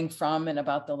 writing from and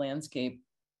about the landscape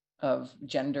of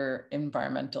gender,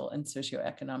 environmental, and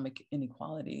socioeconomic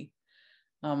inequality.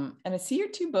 And I see your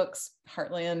 2 books,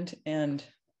 Heartland and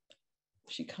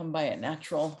She Come by It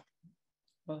Natural,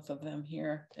 both of them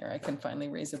here. There, I can finally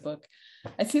raise a book.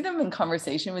 I see them in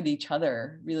conversation with each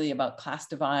other, really about class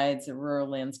divides, the rural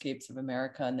landscapes of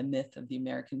America, and the myth of the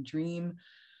American dream.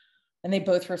 And they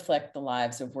both reflect the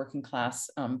lives of working class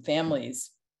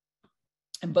families.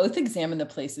 And both examine the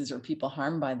places where people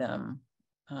harmed by them,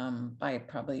 by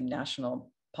probably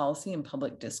national policy and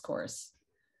public discourse.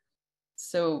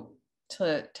 So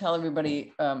to tell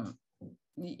everybody,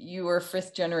 you were a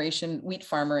fifth generation wheat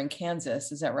farmer in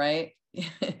Kansas, is that right?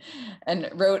 And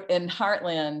wrote in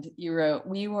Heartland, you wrote,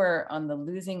 "We were on the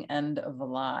losing end of a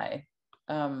lie."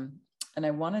 And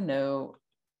I want to know,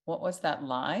 what was that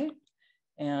lie?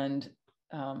 And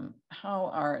how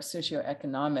are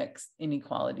socioeconomic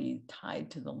inequality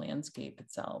tied to the landscape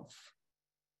itself?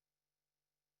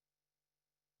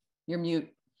 You're mute.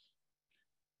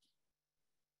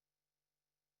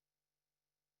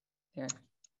 There.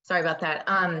 Sorry about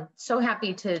that. So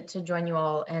happy to join you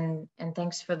all, and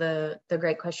thanks for the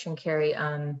great question, Carrie.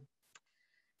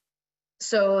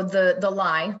 So the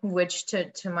lie, which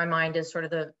to my mind is sort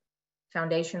of the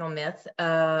foundational myth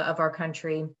of our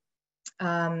country,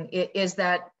 is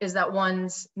that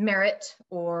one's merit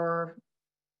or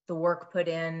the work put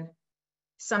in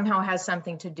somehow has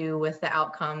something to do with the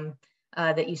outcome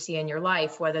that you see in your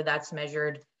life, whether that's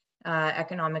measured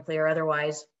economically or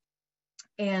otherwise.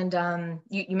 And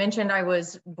you mentioned I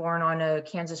was born on a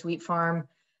Kansas wheat farm,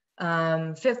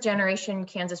 fifth generation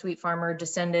Kansas wheat farmer,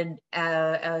 descended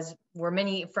as were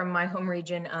many from my home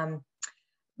region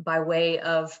by way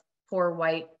of poor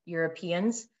white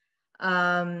Europeans.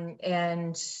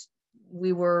 And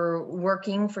we were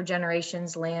working for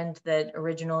generations land that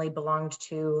originally belonged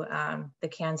to the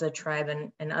Kansa tribe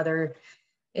and other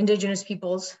indigenous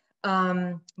peoples.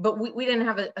 But we didn't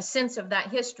have a sense of that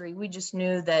history. We just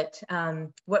knew that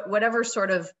whatever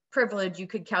sort of privilege you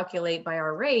could calculate by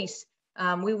our race,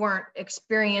 we weren't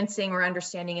experiencing or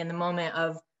understanding in the moment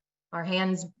of our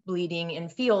hands bleeding in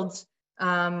fields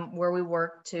where we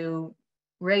worked to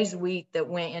raise wheat that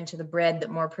went into the bread that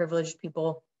more privileged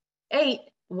people ate,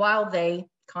 while they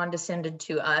condescended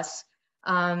to us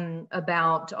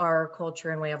about our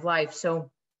culture and way of life. So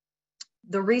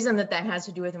the reason that has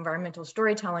to do with environmental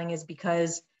storytelling is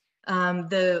because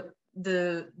the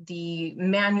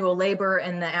manual labor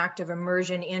and the act of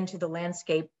immersion into the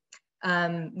landscape,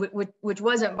 which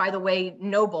wasn't, by the way,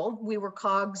 noble. We were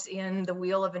cogs in the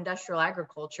wheel of industrial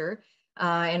agriculture,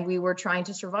 and we were trying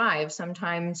to survive,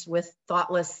 sometimes with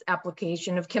thoughtless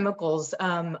application of chemicals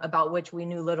about which we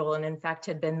knew little, and in fact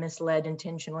had been misled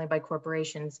intentionally by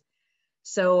corporations.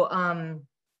 So,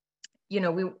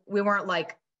 we weren't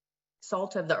like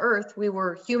salt of the earth. We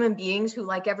were human beings who,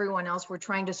 like everyone else, were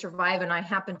trying to survive. And I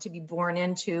happened to be born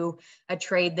into a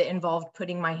trade that involved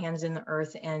putting my hands in the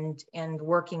earth and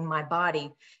working my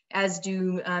body, as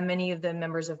do many of the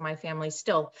members of my family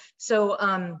still. So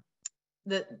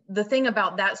the thing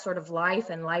about that sort of life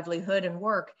and livelihood and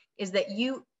work is that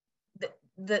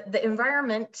the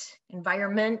environment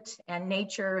and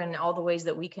nature and all the ways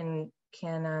that we can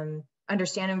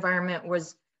understand environment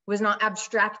was not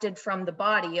abstracted from the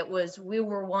body. We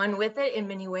were one with it in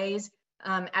many ways.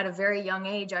 At a very young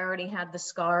age, I already had the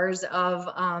scars of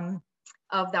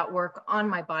that work on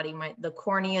my body. The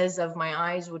corneas of my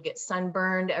eyes would get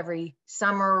sunburned every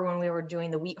summer when we were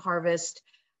doing the wheat harvest.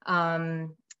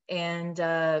 And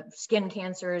skin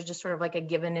cancer is just sort of like a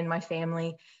given in my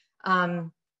family.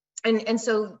 And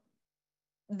so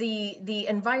the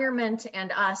environment and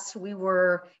us, we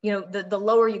were, the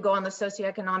lower you go on the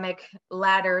socioeconomic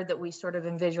ladder that we sort of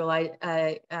envision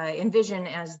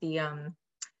as the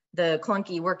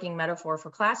clunky working metaphor for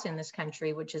class in this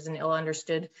country, which is an ill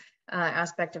understood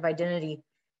aspect of identity.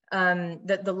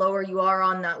 The lower you are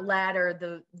on that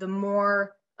ladder, the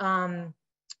more, the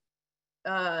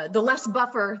less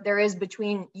buffer there is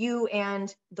between you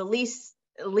and the least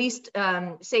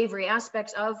savory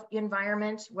aspects of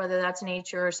environment, whether that's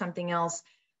nature or something else.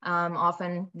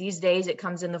 Often these days it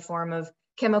comes in the form of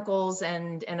chemicals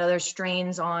and other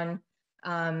strains on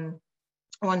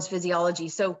one's physiology.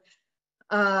 So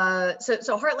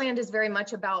Heartland is very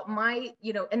much about my,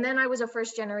 and then I was a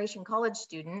first generation college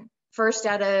student, first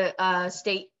at a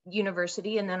state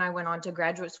university, and then I went on to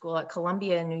graduate school at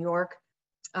Columbia in New York.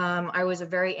 I was a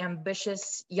very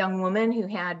ambitious young woman who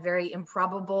had very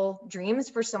improbable dreams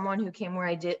for someone who came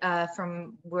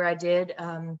from where I did.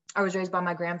 I was raised by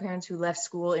my grandparents who left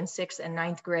school in 6th and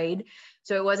 9th grade.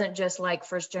 So it wasn't just like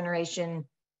first generation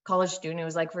college student, it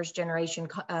was like first generation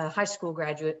high school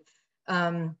graduate.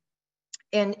 And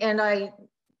the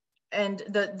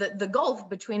gulf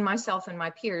between myself and my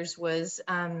peers was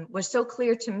so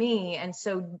clear to me and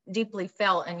so deeply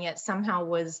felt, and yet somehow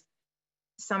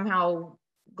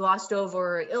glossed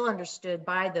over or ill understood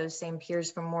by those same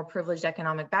peers from more privileged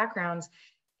economic backgrounds.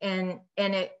 And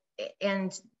it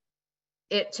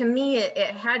to me,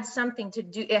 it had something to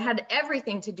do, it had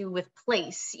everything to do with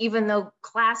place, even though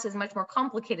class is much more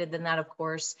complicated than that, of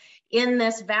course. In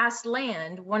this vast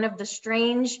land, one of the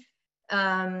strange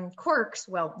quirks,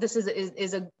 well, this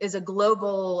is a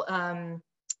global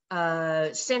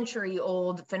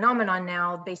century-old phenomenon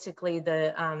now, basically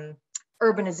the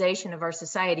urbanization of our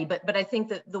society. But I think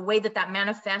that the way that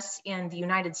manifests in the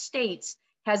United States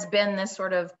has been this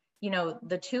sort of, you know,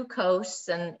 the two coasts,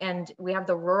 and we have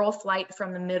the rural flight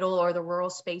from the middle, or the rural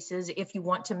spaces. If you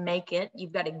want to make it,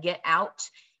 you've got to get out.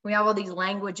 We have all these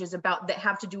languages about that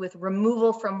have to do with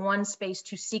removal from one space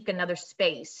to seek another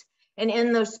space. And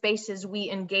in those spaces, we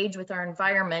engage with our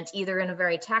environment, either in a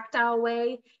very tactile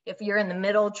way, if you're in the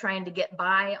middle trying to get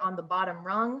by on the bottom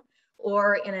rung,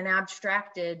 or in an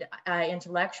abstracted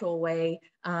intellectual way,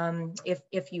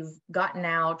 if you've gotten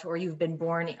out or you've been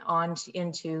born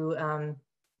into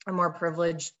a more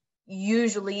privileged,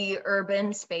 usually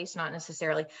urban space, not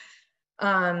necessarily.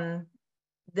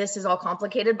 This is all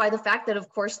complicated by the fact that, of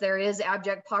course, there is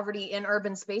abject poverty in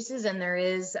urban spaces, and there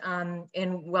is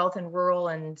in wealth and rural,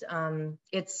 and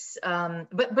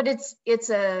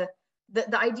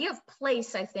the idea of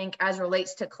place, I think, as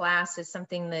relates to class, is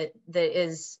something that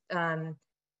is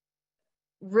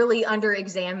really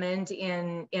under-examined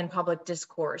in public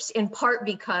discourse, in part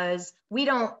because we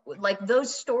don't, like,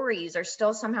 those stories are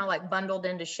still somehow like bundled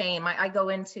into shame. I go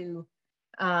into,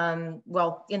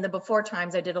 well, in the before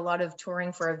times, I did a lot of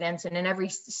touring for events, and in every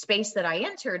space that I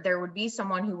entered, there would be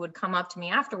someone who would come up to me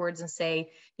afterwards and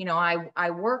say, you know, I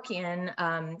work in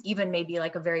even maybe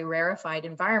like a very rarefied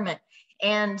environment,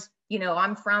 and, you know,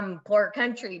 I'm from poor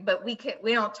country, but we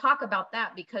don't talk about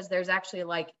that because there's actually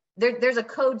like, there's a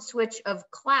code switch of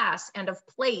class and of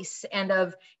place and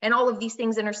all of these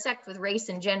things intersect with race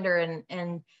and gender.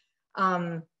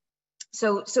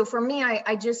 So for me,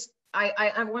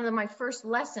 I one of my first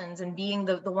lessons in being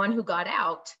the one who got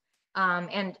out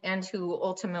and who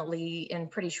ultimately in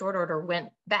pretty short order went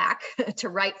back to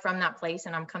write from that place.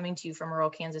 And I'm coming to you from rural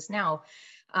Kansas now.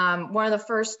 One of the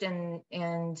first and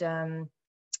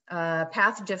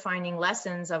path defining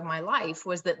lessons of my life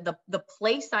was that the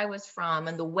place I was from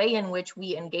and the way in which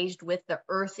we engaged with the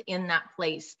earth in that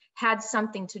place had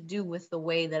something to do with the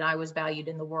way that I was valued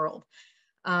in the world.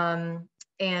 And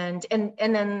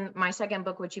then my second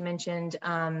book, which you mentioned,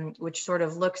 which sort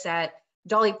of looks at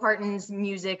Dolly Parton's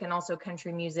music and also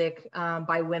country music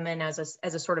by women as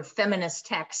a sort of feminist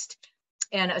text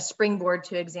and a springboard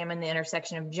to examine the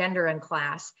intersection of gender and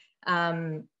class.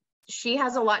 She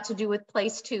has a lot to do with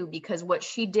place too, because what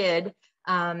she did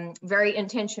very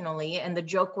intentionally, and the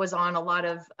joke was on a lot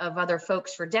of other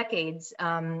folks for decades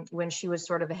when she was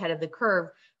sort of ahead of the curve,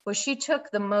 was she took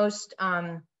the most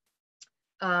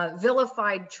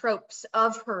vilified tropes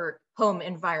of her home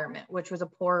environment, which was a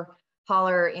poor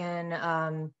holler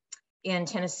in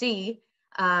Tennessee,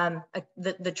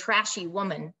 the trashy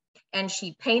woman, and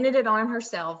she painted it on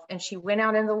herself, and she went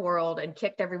out in the world and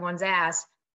kicked everyone's ass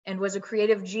and was a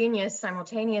creative genius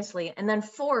simultaneously, and then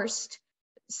forced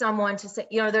someone to say,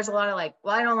 you know, there's a lot of like,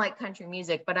 well, I don't like country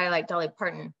music, but I like Dolly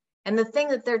Parton. And the thing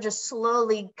that they're just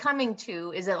slowly coming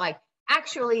to is that, like,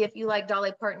 actually, if you like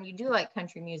Dolly Parton, you do like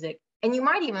country music. And you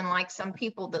might even like some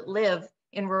people that live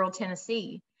in rural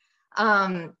Tennessee.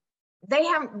 They're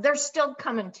still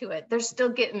coming to it. They're still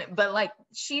getting it. But like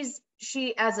she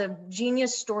as a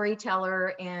genius storyteller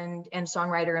and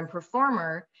songwriter and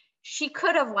performer, she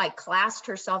could have like classed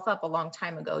herself up a long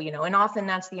time ago, you know, and often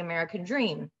that's the American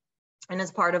dream and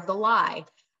is part of the lie.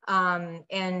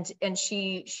 And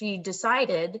she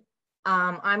decided,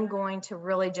 I'm going to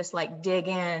really just like dig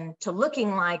in to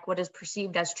looking like what is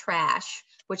perceived as trash,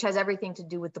 which has everything to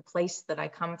do with the place that I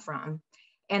come from.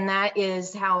 And that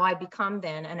is how I become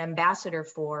then an ambassador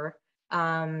for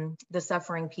the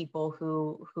suffering people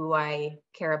who I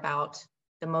care about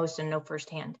the most and know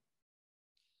firsthand.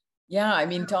 Yeah, I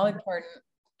mean, Dolly Parton,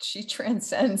 she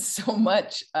transcends so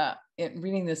much in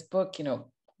reading this book, you know,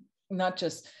 not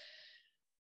just,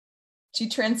 she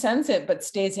transcends it, but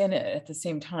stays in it at the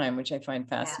same time, which I find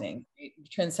fascinating. Yeah.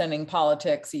 Transcending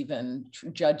politics, even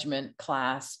judgment,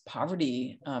 class,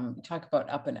 poverty, talk about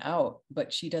up and out,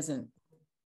 but she doesn't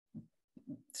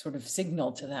sort of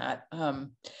signal to that.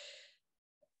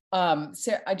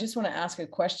 Sarah, I just want to ask a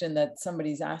question that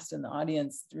somebody's asked in the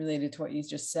audience related to what you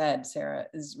just said, Sarah.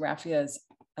 Is Rafia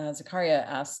Zakaria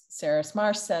asked, Sarah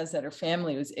Smarsh says that her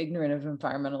family was ignorant of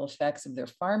environmental effects of their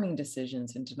farming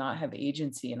decisions and did not have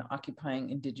agency in occupying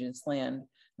indigenous land.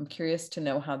 I'm curious to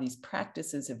know how these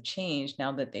practices have changed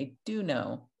now that they do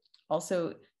know.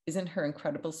 Also, isn't her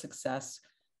incredible success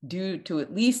due to,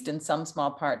 at least in some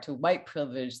small part, to white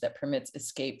privilege that permits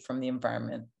escape from the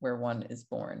environment where one is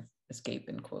born? Escape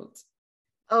in quotes.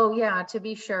 Oh yeah, to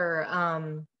be sure.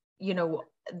 You know,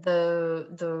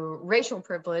 the racial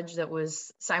privilege that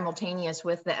was simultaneous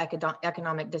with the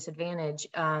economic disadvantage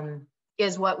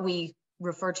is what we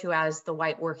refer to as the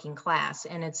white working class,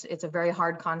 and it's a very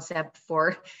hard concept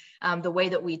for the way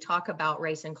that we talk about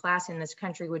race and class in this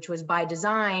country, which was by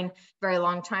design very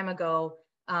long time ago.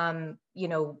 You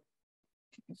know,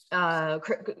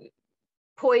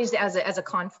 poised as a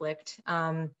conflict.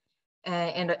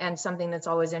 And something that's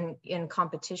always in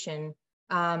competition,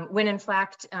 when in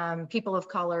fact people of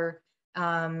color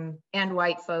and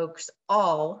white folks,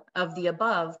 all of the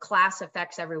above, class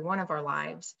affects every one of our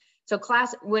lives. So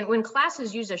class, when class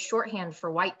is used as shorthand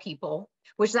for white people,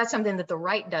 which that's something that the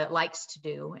right likes to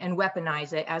do and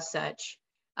weaponize it as such,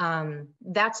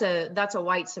 that's a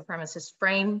white supremacist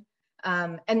frame.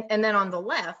 And then on the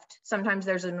left, sometimes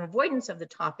there's an avoidance of the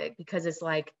topic because it's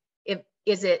like,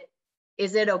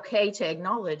 is it okay to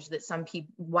acknowledge that some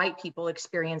white people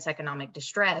experience economic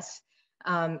distress?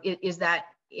 Is that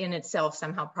in itself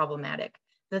somehow problematic?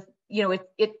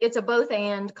 It's a both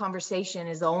and conversation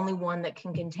is the only one that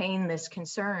can contain this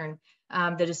concern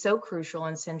that is so crucial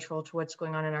and central to what's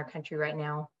going on in our country right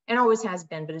now, and always has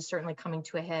been, but is certainly coming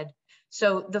to a head.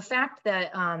 So the fact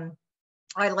that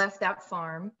I left that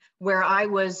farm where I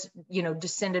was,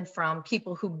 descended from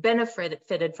people who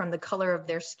benefited from the color of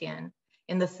their skin,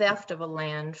 in the theft of a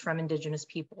land from indigenous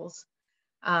peoples.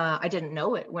 I didn't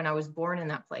know it when I was born in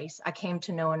that place. I came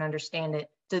to know and understand it.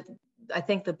 I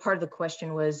think the part of the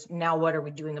question was, now what are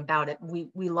we doing about it?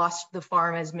 We lost the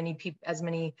farm as many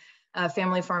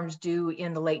family farms do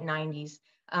in the late 90s.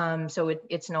 So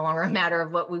it's no longer a matter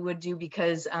of what we would do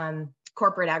because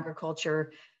corporate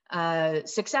agriculture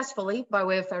successfully, by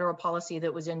way of federal policy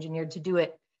that was engineered to do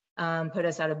it, put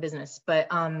us out of business. But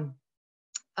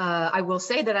I will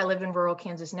say that I live in rural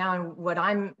Kansas now, and what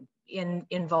I'm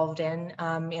involved in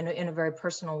a very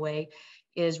personal way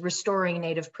is restoring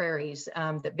native prairies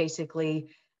that basically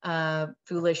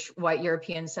foolish white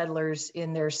European settlers,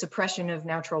 in their suppression of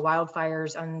natural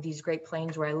wildfires on these Great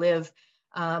Plains where I live,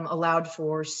 allowed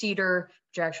for cedar,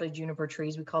 which are actually juniper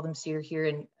trees, we call them cedar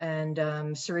here, and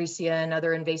sericea and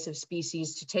other invasive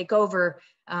species to take over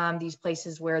these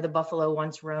places where the buffalo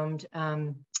once roamed.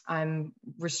 I'm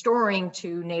restoring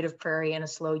to native prairie in a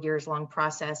slow years-long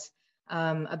process,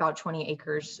 about 20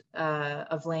 acres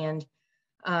of land,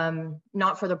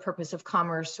 not for the purpose of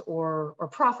commerce or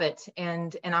profit.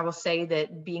 And I will say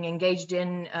that being engaged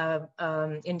in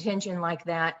intention like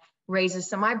that raises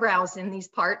some eyebrows in these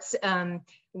parts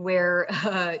where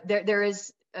there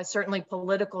is certainly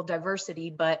political diversity,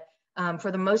 but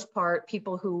for the most part,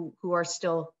 people who are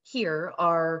still here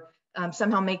are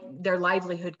somehow make their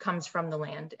livelihood comes from the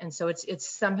land. And so it's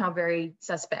somehow very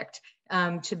suspect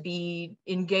to be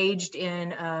engaged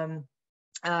in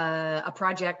a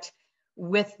project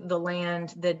with the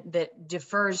land that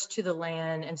defers to the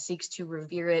land and seeks to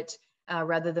revere it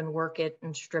rather than work it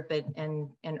and strip it and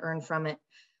earn from it.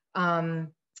 And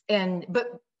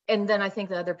then I think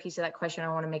the other piece of that question I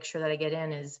want to make sure that I get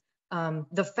in is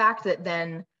the fact that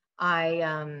then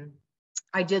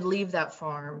I did leave that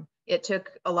farm. It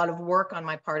took a lot of work on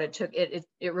my part. It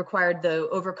required the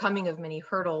overcoming of many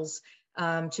hurdles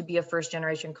to be a first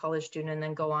generation college student and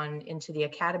then go on into the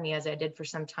academy as I did for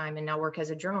some time and now work as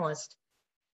a journalist.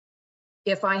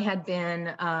 If I had been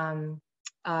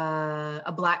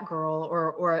a Black girl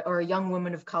or a young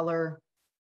woman of color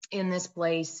in this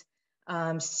place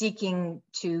seeking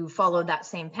to follow that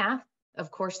same path, of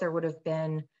course, there would have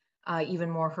been even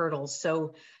more hurdles.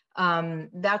 So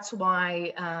that's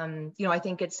why I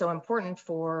think it's so important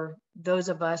for those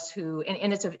of us who,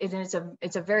 and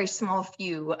it's a very small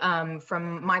few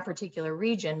from my particular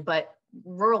region, but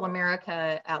rural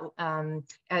America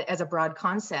as a broad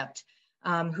concept,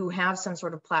 who have some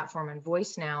sort of platform and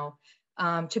voice now,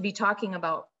 to be talking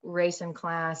about race and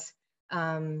class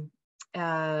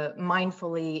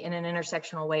mindfully in an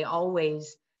intersectional way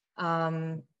always,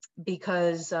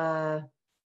 because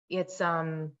it's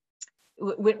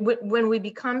when we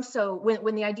become so,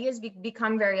 when the ideas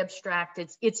become very abstract,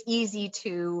 it's easy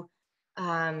to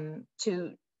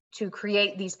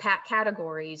create these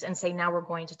categories and say, now we're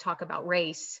going to talk about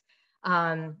race.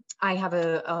 I have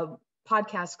a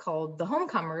podcast called The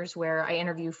Homecomers, where I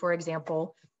interview, for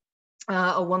example,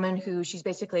 a woman who she's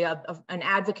basically an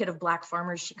advocate of Black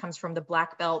farmers. She comes from the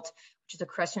Black Belt, which is a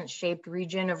crescent-shaped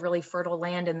region of really fertile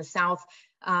land in the South,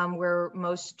 where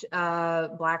most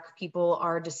Black people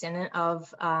are descendant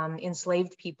of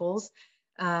enslaved peoples.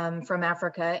 from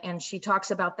Africa, and she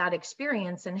talks about that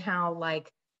experience and how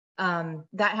like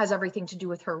that has everything to do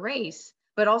with her race,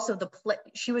 but also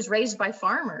she was raised by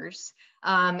farmers,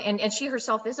 and she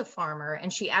herself is a farmer,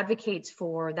 and she advocates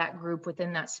for that group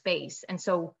within that space. And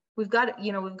so we've got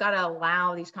to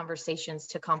allow these conversations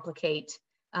to complicate,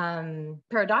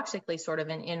 paradoxically, sort of,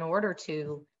 in order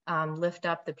to lift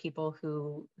up the people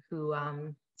who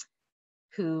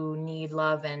need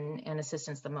love and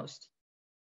assistance the most.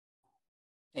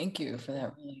 Thank you for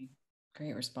that really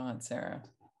great response, Sarah.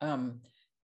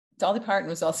 Dolly Parton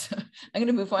was also, I'm going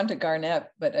to move on to Garnett,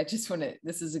 but I just want to,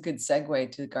 this is a good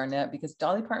segue to Garnett, because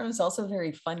Dolly Parton was also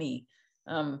very funny.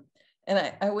 And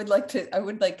I would like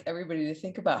everybody to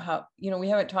think about how, we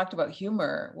haven't talked about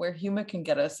humor, where humor can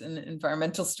get us in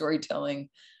environmental storytelling,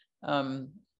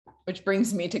 which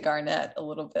brings me to Garnett a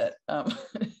little bit,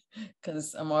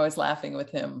 because I'm always laughing with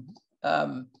him.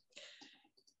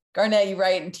 Garnett, you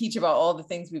write and teach about all the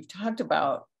things we've talked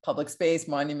about: public space,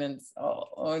 monuments,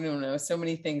 I don't know, so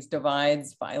many things,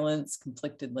 divides, violence,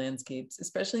 conflicted landscapes,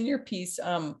 especially in your piece,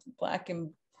 Black and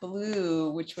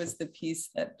Blue, which was the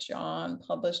piece that John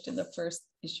published in the first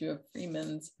issue of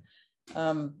Freeman's.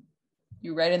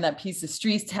 You write in that piece, the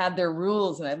streets had their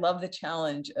rules, and I love the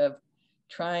challenge of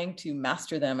trying to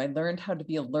master them. I learned how to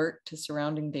be alert to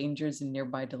surrounding dangers and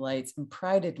nearby delights, and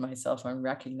prided myself on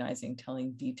recognizing,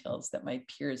 telling details that my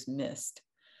peers missed.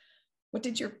 What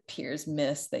did your peers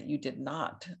miss that you did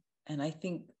not? And I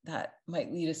think that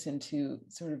might lead us into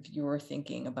sort of your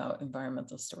thinking about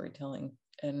environmental storytelling,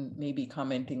 and maybe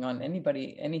commenting on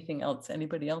anything else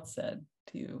anybody else said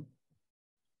to you.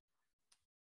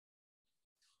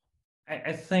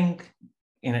 I think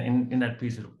in that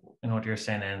piece, in what you're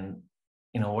saying, and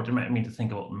what it might mean to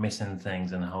think about missing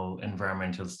things and how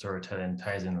environmental storytelling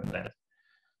ties in with that.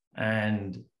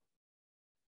 And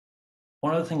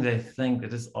one of the things I think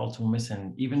that is also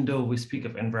missing, even though we speak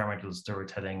of environmental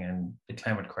storytelling and the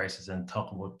climate crisis and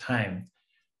talk about time,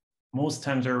 most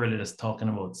times we're really just talking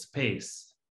about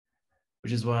space,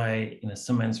 which is why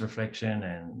Suman's reflection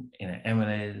and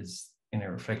Emily's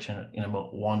reflection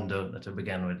about wonder that we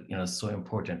began with, is so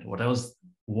important. What I was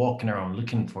walking around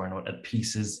looking for and what that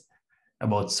piece is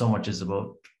about so much is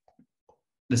about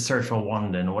the search for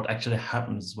wonder and what actually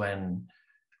happens when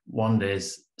wonder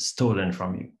is stolen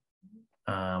from you,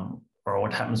 or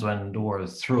what happens when the world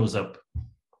throws up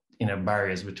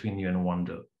barriers between you and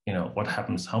wonder. What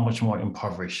happens, how much more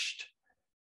impoverished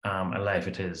a life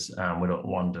it is without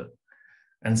wonder.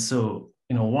 And so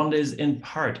wonder is in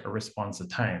part a response to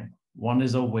time. Wonder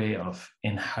is a way of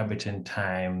inhabiting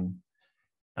time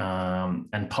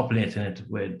and populating it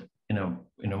with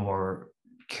more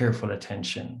careful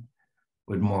attention,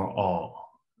 with more awe,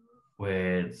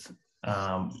 with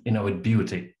with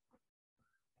beauty.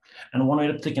 And one way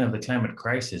of thinking of the climate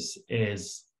crisis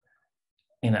is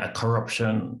a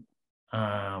corruption,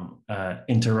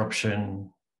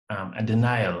 interruption, a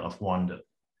denial of wonder,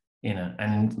 and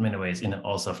in many ways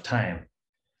also of time.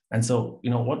 And so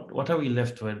what are we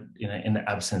left with in the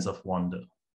absence of wonder?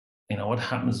 What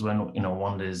happens when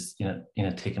wonder is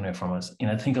taken away from us?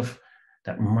 I think of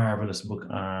that marvelous book,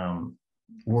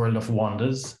 World of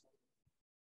Wonders,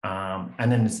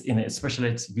 and then especially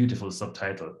its beautiful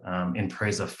subtitle, In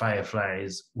Praise of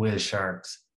Fireflies, Whale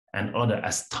Sharks, and Other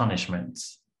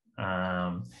Astonishments.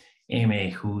 Amy,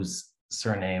 whose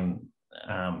surname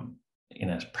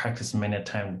practiced many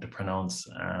times to pronounce,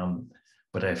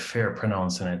 but I fear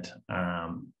pronouncing it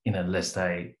lest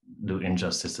I do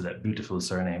injustice to that beautiful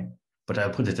surname. But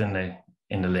I'll put it in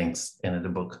the links in the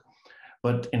book.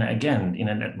 But again,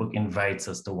 that book invites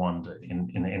us to wonder,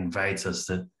 invites us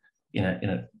to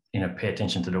pay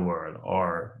attention to the world,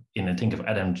 or think of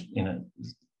Adam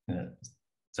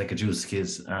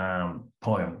Zakajewski's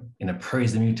poem,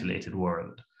 Praise the Mutilated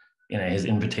World, his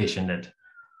invitation that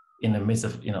in the midst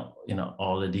of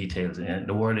all the details,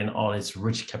 the world in all its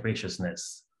rich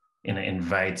capaciousness,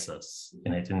 invites us,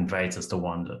 it invites us to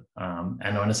wonder.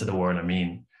 And when I say the world, I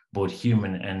mean both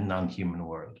human and non-human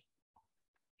world.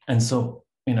 And so,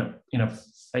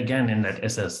 again, in that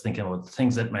essay, I was thinking about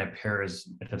things that my peers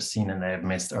have seen and I have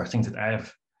missed, or things that I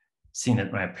have seen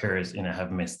that my peers,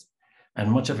 have missed. And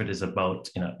much of it is about,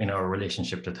 our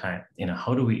relationship to time.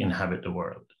 How do we inhabit the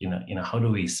world? How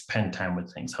do we spend time with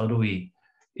things? How do we,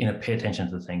 pay attention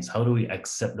to things? How do we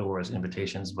accept the world's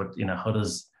invitations? But, how do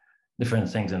different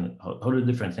things in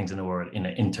the world,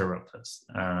 interrupt us?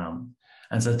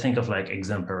 And so think of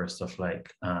exemplary stuff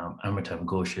like Amitav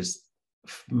Ghosh's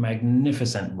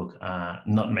magnificent book,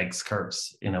 Nutmeg's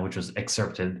Curse, which was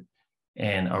excerpted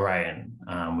in Orion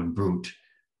with Brute.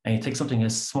 And you take something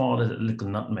as small as a little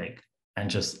nutmeg and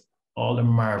just all the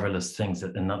marvelous things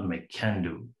that the nutmeg can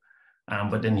do.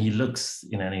 But then he looks,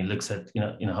 and he looks at,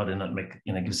 how the nutmeg,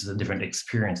 gives us a different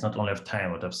experience, not only of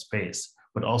time, but of space,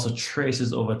 but also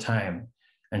traces over time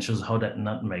and shows how that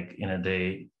nutmeg,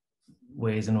 the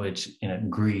ways in which,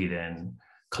 greed and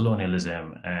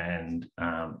colonialism and,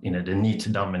 the need to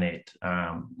dominate,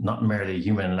 not merely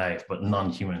human life, but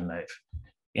non-human life,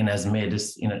 has made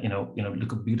this,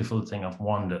 look a beautiful thing of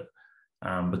wonder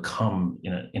become,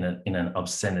 in an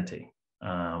obscenity,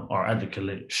 or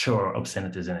adequately sure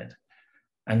obscenities in it.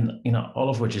 And, all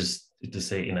of which is to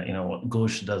say, what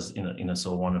Ghosh does,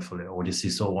 so wonderfully, or what you see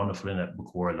so wonderfully in that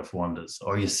book, World of Wonders,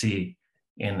 or you see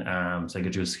in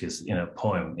Zagajewski's,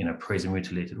 poem, Praise a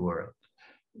Mutilated World,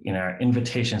 our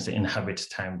invitations to inhabit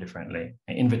time differently,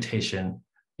 an invitation,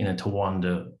 to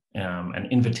wander, an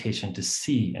invitation to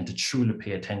see and to truly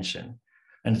pay attention,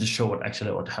 and to show what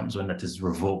happens when that is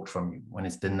revoked from you, when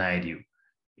it's denied you.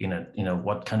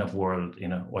 What kind of world,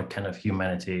 what kind of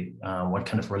humanity, what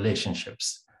kind of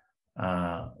relationships,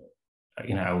 are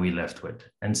we left with?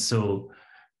 And so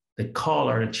the call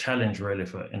or the challenge really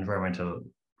for environmental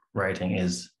writing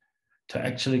is to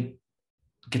actually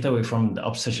get away from the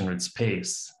obsession with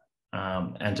space,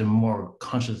 and to more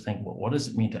consciously think about what does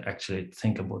it mean to actually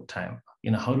think about time?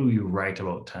 How do we write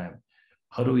about time?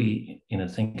 How do we,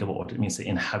 think about what it means to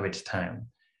inhabit time,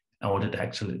 and what it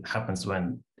actually happens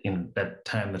when that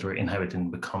time that we're inhabiting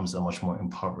becomes a much more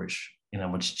impoverished, a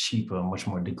much cheaper, much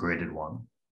more degraded one.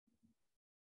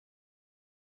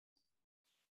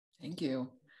 Thank you.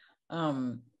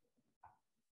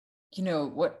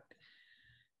 What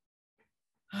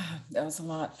that was a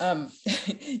lot.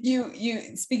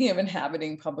 You speaking of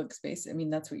inhabiting public space,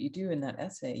 that's what you do in that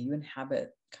essay. You inhabit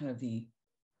kind of the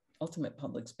ultimate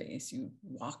public space. You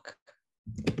walk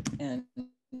and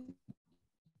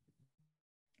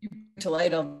you bring to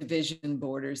light all the division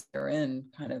borders they're in,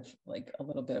 kind of like a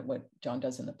little bit of what John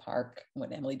does in the park,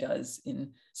 what Emily does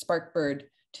in Sparkbird,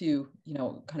 to,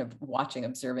 kind of watching,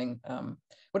 observing,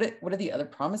 what are the other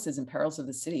promises and perils of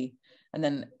the city? And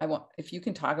then I want, if you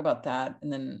can talk about that,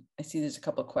 and then I see there's a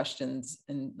couple of questions,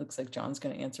 and looks like John's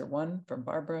going to answer one from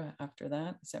Barbara after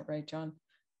that. Is that right, John?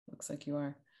 Looks like you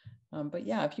are. But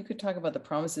yeah, if you could talk about the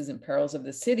promises and perils of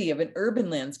the city, of an urban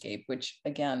landscape, which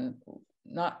again,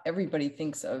 not everybody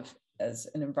thinks of as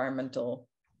an environmental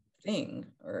thing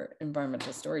or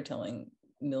environmental storytelling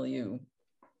milieu.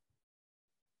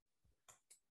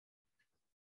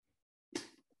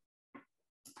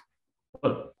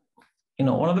 But,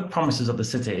 one of the promises of the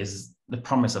city is the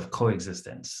promise of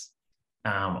coexistence.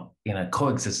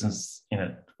 Coexistence,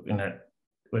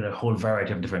 with a whole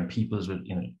variety of different peoples with,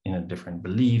 different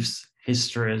beliefs,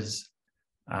 histories,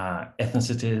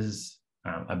 ethnicities,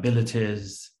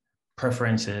 abilities,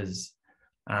 preferences,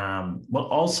 but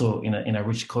also in a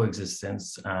rich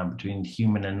coexistence between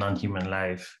human and non-human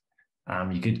life.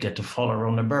 You could get to follow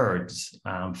around the birds,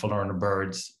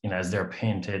 as they're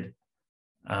painted,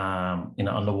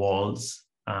 on the walls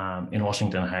in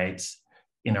Washington Heights,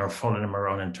 follow them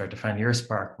around and try to find your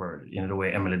sparkbird, the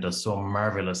way Emily does so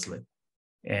marvelously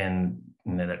in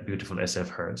that beautiful essay of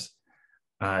hers.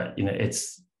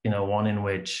 It's one in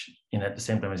which, at the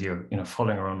same time as you're,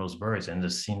 following around those birds and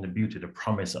just seeing the beauty, the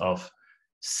promise of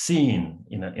seeing,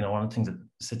 one of the things that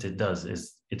the city does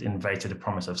is it invites the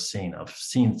promise of seeing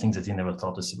things that you never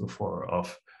thought to see before,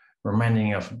 of reminding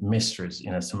you of mysteries,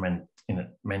 cement,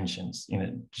 mentions,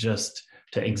 just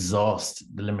to exhaust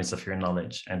the limits of your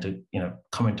knowledge and to,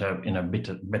 come into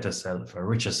a better self, a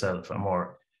richer self, a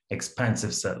more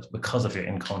expansive self because of your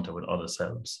encounter with other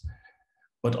selves.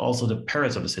 But also the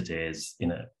perils of the city is,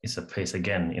 it's a place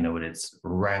again, with its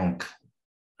rank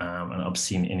and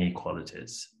obscene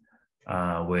inequalities,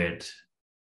 with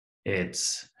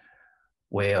its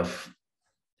way of,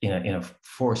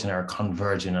 forcing our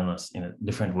converging on us,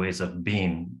 different ways of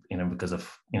being, because of,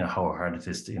 how hard it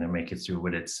is to, make it through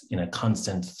with its,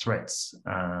 constant threats,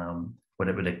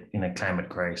 whether with a climate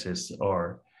crisis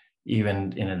or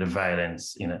even, the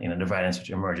violence, the violence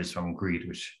which emerges from greed,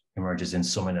 which emerges in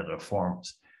so many other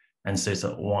forms. And so it's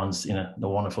at once, the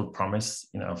wonderful promise,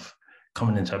 of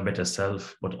coming into a better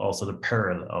self, but also the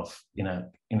peril of,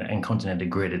 encountering a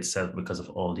degraded self because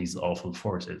of all these awful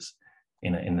forces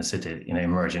in the city,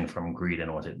 emerging from greed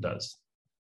and what it does.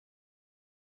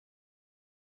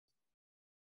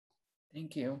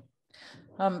 Thank you.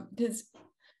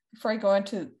 Before I go on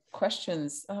to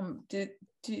questions, do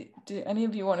any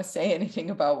of you want to say anything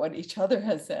about what each other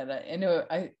has said? I know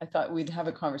I thought we'd have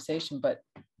a conversation, but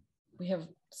we have,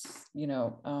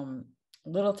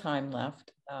 little time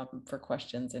left for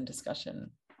questions and discussion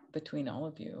between all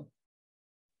of you.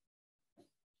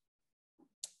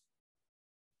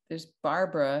 There's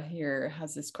Barbara here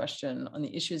has this question on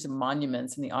the issues of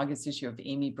monuments in the August issue of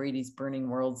Amy Brady's Burning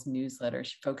Worlds newsletter.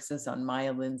 She focuses on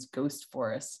Maya Lin's ghost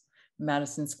forest,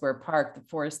 Madison Square Park. The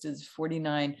forest is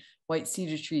 49 white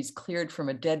cedar trees cleared from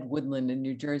a dead woodland in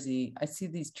New Jersey. I see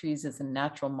these trees as a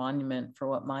natural monument for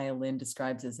what Maya Lin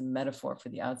describes as a metaphor for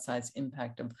the outsized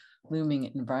impact of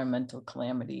looming environmental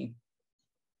calamity.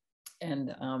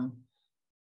 And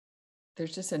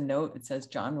there's just a note. It says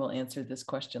John will answer this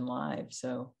question live.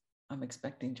 So I'm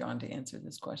expecting John to answer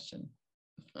this question.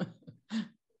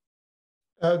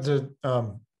 I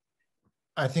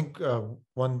think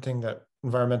one thing that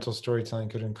environmental storytelling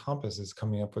could encompass is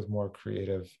coming up with more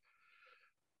creative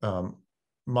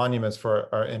monuments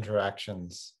for our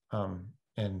interactions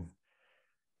in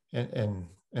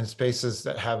spaces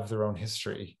that have their own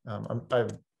history.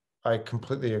 I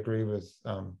completely agree with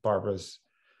Barbara's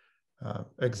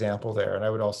example there, and I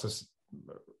would also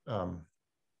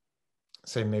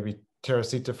say maybe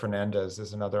Teresita Fernandez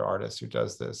is another artist who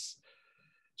does this.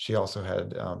 She also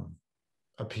had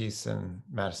a piece in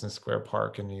Madison Square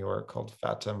Park in New York called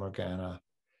Fata Morgana,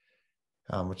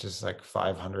 which is like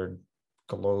 500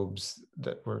 globes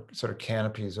that were sort of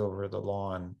canopies over the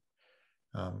lawn.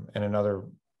 And in other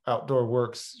outdoor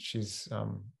works, she's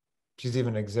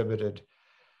even exhibited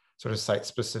sort of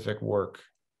site-specific work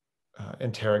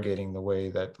interrogating the way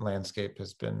that landscape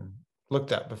has been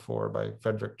looked at before by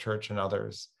Frederick Church and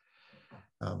others.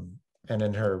 And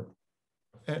in her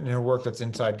work that's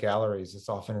inside galleries, it's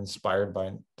often inspired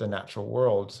by the natural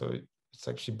world. So it's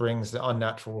like she brings the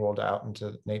unnatural world out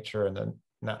into nature and the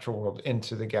natural world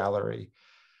into the gallery,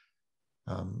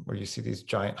 where you see these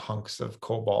giant hunks of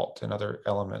cobalt and other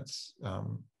elements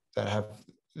that have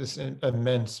this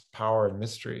immense power and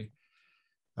mystery.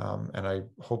 And I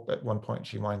hope at one point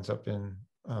she winds up in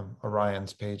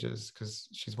Orion's pages, because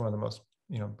she's one of the most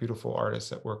beautiful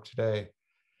artists at work today.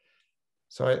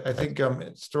 So I think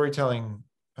storytelling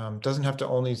doesn't have to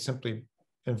only simply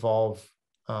involve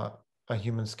a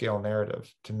human scale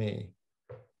narrative. To me,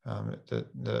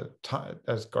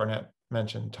 as Garnett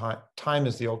mentioned, time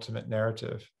is the ultimate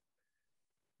narrative,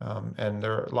 and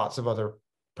there are lots of other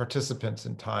participants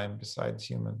in time besides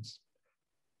humans.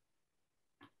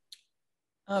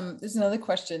 There's another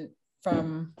question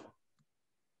from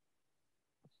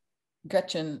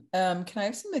Gretchen. Can I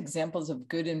have some examples of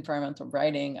good environmental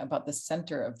writing about the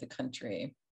center of the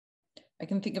country? I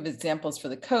can think of examples for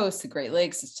the coast, the Great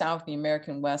Lakes, the South, the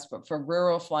American West, but for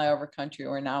rural flyover country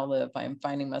where I now live, I am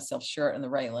finding myself short in the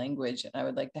right language, and I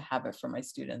would like to have it for my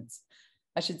students.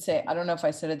 I should say, I don't know if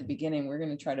I said at the beginning, we're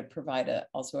going to try to provide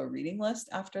also a reading list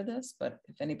after this, but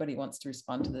if anybody wants to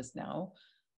respond to this now,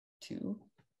 too.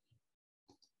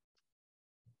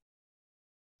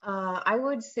 I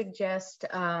would suggest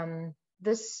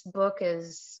this book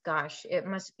is, gosh, it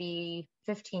must be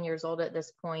 15 years old at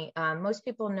this point. Most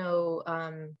people know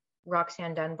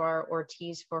Roxanne Dunbar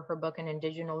Ortiz for her book, An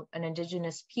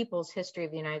Indigenous People's History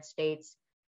of the United States,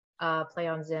 play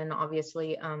on Zen,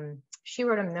 obviously. She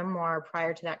wrote a memoir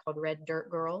prior to that called Red Dirt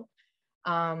Girl.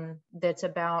 That's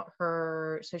about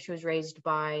her. So she was raised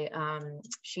by,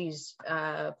 she's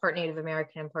part Native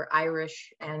American and part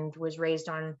Irish, and was raised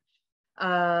on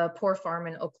a poor farm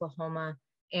in Oklahoma.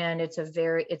 And it's while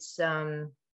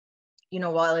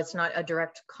it's not a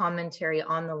direct commentary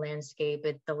on the landscape,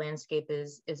 the landscape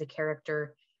is a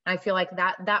character. And I feel like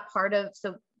that part of,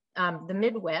 so the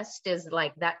Midwest is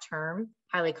like that term,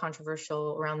 highly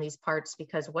controversial around these parts,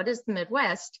 because what is the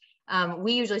Midwest?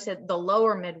 We usually said the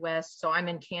lower Midwest. So I'm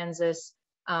in Kansas,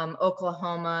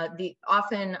 Oklahoma.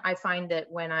 Often I find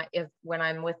that when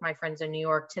I'm with my friends in New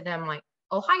York, to them, like,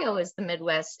 Ohio is the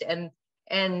Midwest, and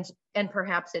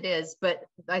perhaps it is, but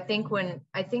I think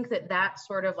that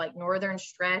sort of like northern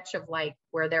stretch of like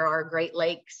where there are Great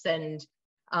Lakes and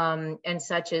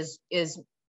such is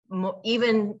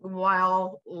even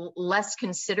while less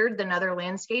considered than other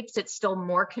landscapes, it's still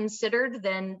more considered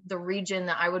than the region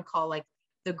that I would call like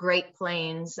the Great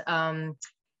Plains. And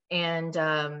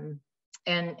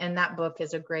that book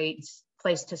is a great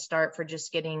place to start for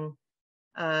just getting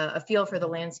a feel for the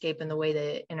landscape and the way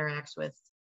that it interacts with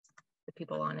the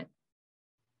people on it.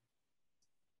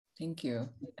 Thank you.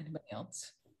 Anybody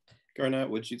else? Garnett,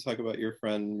 would you talk about your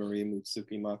friend Marie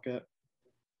Mutsuki-Make?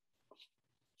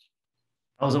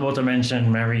 I was about to mention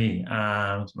Marie.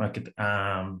 I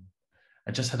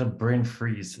just had a brain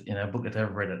freeze in a book that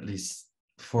I've read at least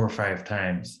 4 or 5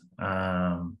 times.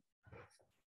 But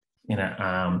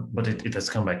it has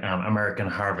come back, American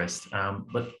Harvest.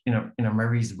 But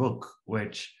Marie's book,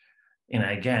 which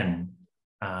again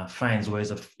finds ways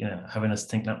of having us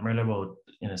think not merely about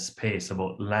space,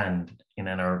 about land,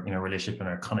 our relationship and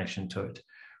our connection to it,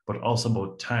 but also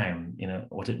about time,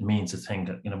 what it means to think,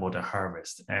 about a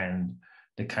harvest and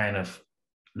the kind of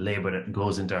labor that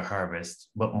goes into a harvest,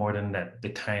 but more than that, the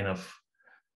kind of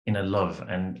love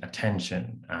and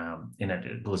attention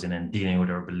it goes in and dealing with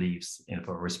our beliefs,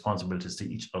 our responsibilities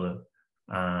to each other,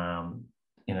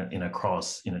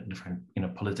 across different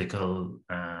political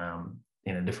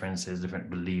differences, different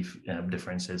belief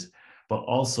differences, but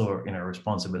also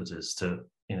responsibilities to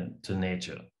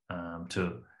nature,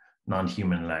 to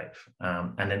non-human life,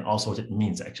 and then also what it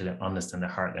means to actually understand the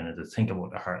heartland and to think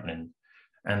about the heartland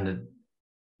and the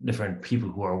different people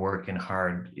who are working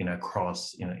hard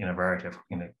across in a variety of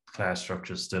class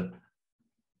structures to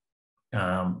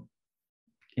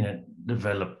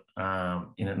develop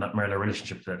not merely a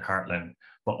relationship to that heartland,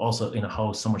 but also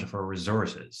how so much of our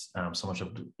resources, so much of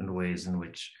the ways in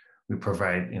which we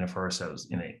provide for ourselves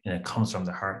it comes from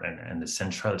the heartland and the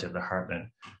centrality of the heartland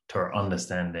to our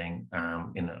understanding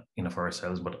for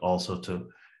ourselves, but also to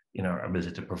our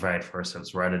ability to provide for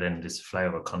ourselves rather than this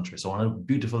flyover country. So one of the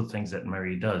beautiful things that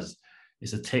Marie does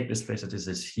is to take this place that is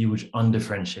this huge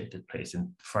undifferentiated place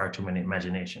in far too many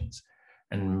imaginations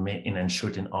and show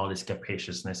it in all its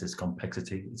capaciousness, its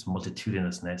complexity, its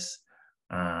multitudinousness,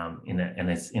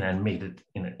 and make it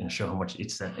and show how much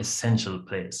it's an essential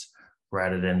place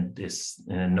rather than this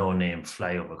no-name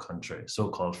flyover country,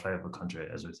 so-called flyover country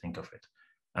as we think of it.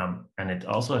 And it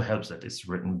also helps that it's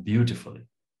written beautifully,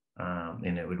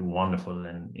 with wonderful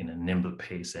and nimble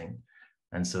pacing.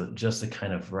 And so just the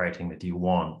kind of writing that you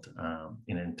want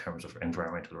in terms of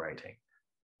environmental writing.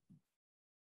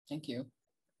 Thank you.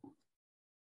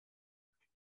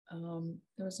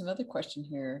 There was another question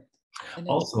here.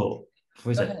 Also,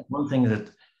 one thing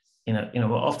that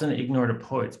we'll often ignore the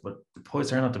poets, but the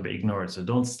poets are not to be ignored. So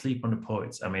don't sleep on the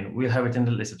poets. I mean, we'll have it in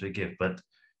the list that we give, but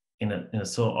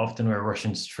so often we're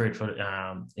rushing straight for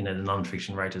the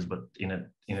nonfiction writers, but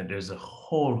there's a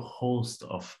whole host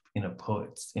of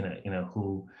poets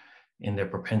who in their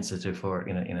propensity for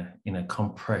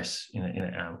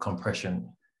compression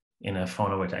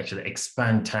found a way to actually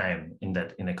expand time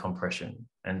in a compression.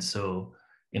 And so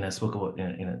I spoke about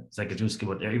Zagajewski,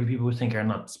 but there are even people who think are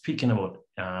not speaking about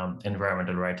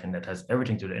environmental writing that has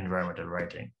everything to do with environmental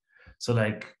writing. So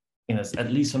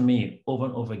at least for me, over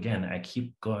and over again, I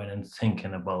keep going and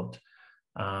thinking about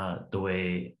the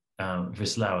way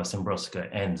Wisława Szymborska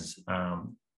ends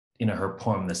her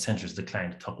poem, The Century's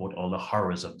Decline, to talk about all the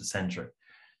horrors of the century.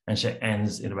 And she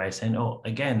ends it by saying, oh,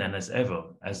 again, and as ever,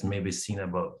 as may be seen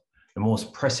above, the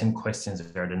most pressing questions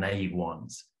are the naive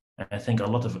ones. And I think a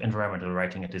lot of environmental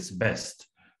writing at its best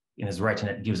is writing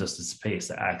that gives us the space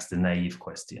to ask the naive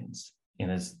questions.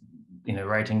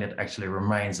 Writing that actually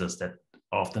reminds us that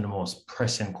often the most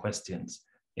pressing questions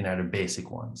are the basic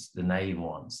ones, the naive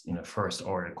ones, first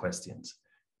order questions.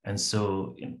 And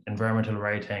so environmental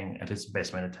writing at its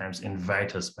best many times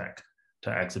invite us back to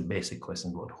ask the basic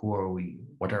questions about who are we,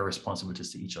 what are our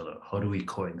responsibilities to each other, how do we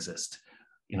coexist,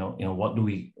 what do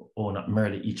we owe not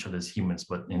merely each other as humans,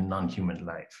 but in non-human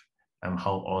life,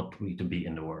 how ought we to be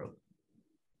in the world?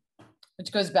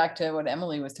 Which goes back to what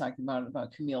Emily was talking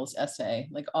about Camille's essay,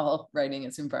 like all writing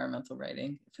is environmental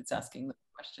writing, if it's asking the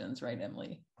questions, right,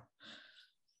 Emily?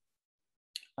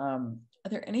 Are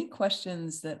there any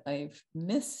questions that I've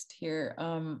missed here?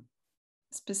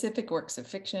 Specific works of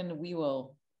fiction, we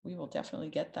will definitely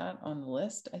get that on the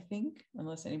list, I think,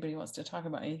 unless anybody wants to talk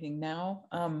about anything now.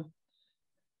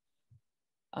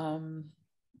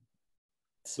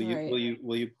 Will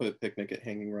you put Picnic at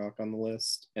Hanging Rock on the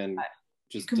list and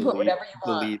just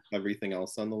delete everything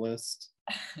else on the list?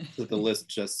 So the list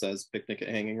just says Picnic at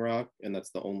Hanging Rock, and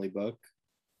that's the only book.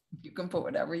 You can put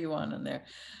whatever you want on there.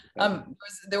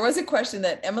 There was a question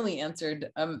that Emily answered,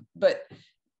 but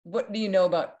what do you know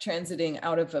about transiting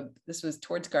out of this was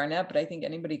towards Garnett, but I think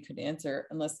anybody could answer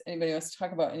unless anybody wants to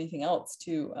talk about anything else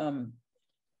too.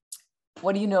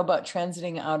 What do you know about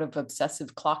transiting out of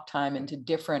obsessive clock time into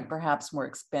different, perhaps more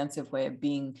expansive way of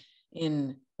being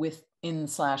with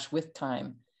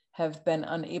time? Have been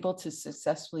unable to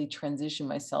successfully transition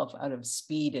myself out of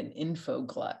speed and info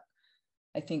glut.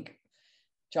 I think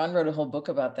John wrote a whole book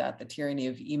about that, The Tyranny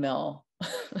of Email,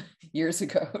 years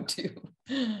ago too.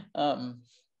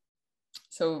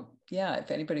 So yeah, if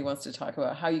anybody wants to talk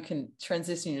about how you can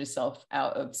transition yourself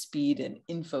out of speed and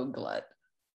info glut,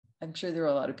 I'm sure there are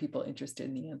a lot of people interested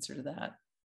in the answer to that.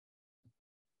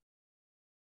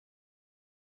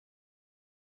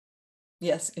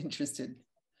 Yes, interested.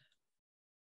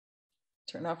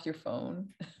 Turn off your phone.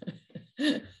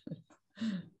 I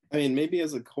mean, maybe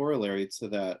as a corollary to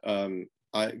that,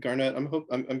 Garnett,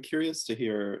 I'm curious to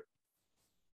hear.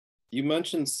 You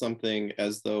mentioned something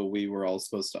as though we were all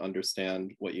supposed to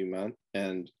understand what you meant,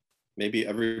 and maybe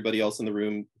everybody else in the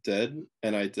room did,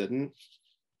 and I didn't.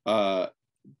 But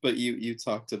you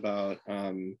talked about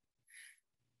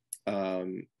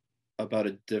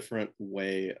a different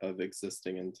way of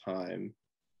existing in time,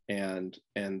 and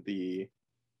the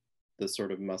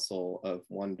sort of muscle of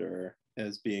wonder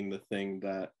as being the thing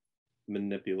that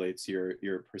manipulates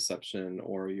your perception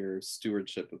or your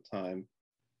stewardship of time.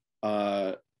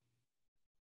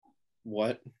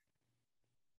 What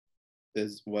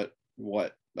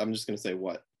I'm just going to say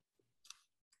what,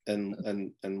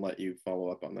 and let you follow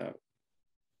up on that.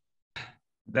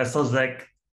 That sounds like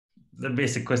the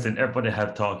basic question everybody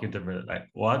had talking to me, like,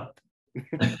 what?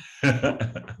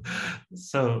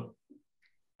 So,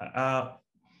 by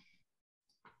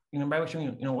which,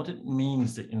 what it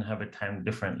means to inhabit time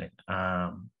differently.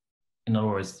 In other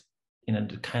words,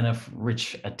 the kind of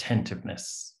rich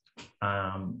attentiveness,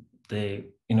 the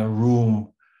in a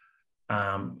room,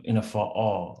 for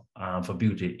all, for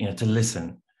beauty, to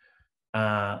listen.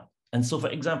 And so, for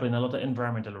example, in a lot of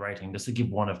environmental writing, just to give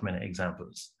one of many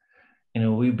examples,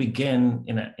 we begin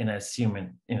in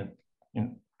assuming in a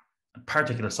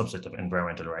particular subset of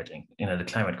environmental writing, the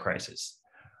climate crisis.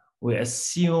 We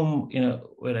assume,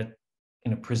 with a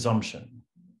presumption,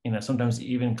 sometimes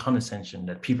even condescension,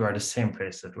 that people are the same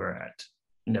place that we're at,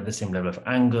 and have the same level of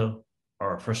anger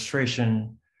or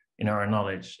frustration in our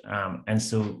knowledge. And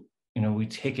so, we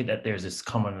take it that there's this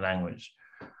common language,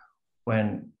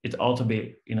 when it ought to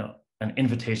be, an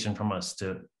invitation from us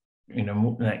to,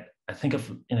 like, I think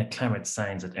of Climate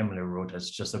Science that Emily wrote as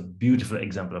just a beautiful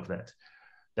example of that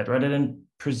rather than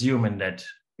presuming that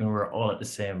we're all at the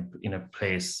same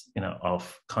place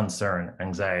of concern,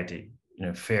 anxiety,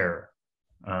 fear,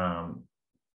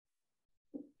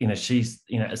 she's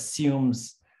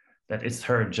assumes that it's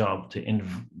her job to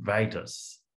invite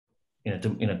us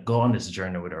to go on this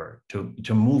journey with her,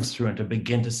 to move through and to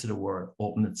begin to see the world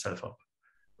open itself up,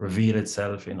 reveal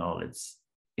itself in all its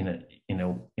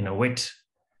wit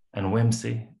and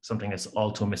whimsy, something that's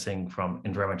all too missing from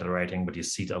environmental writing, but you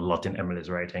see it a lot in Emily's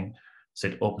writing. So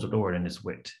it opens up the world in its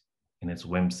wit, in its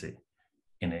whimsy,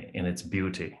 in its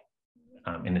beauty,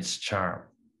 in its charm,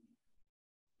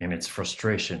 in its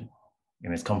frustration,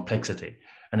 in its complexity.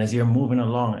 And as you're moving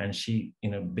along, and she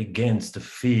begins to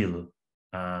feel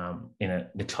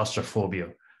the claustrophobia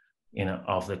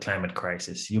of the climate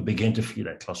crisis, you begin to feel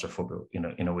that claustrophobia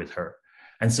with her.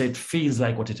 And so it feels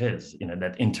like what it is,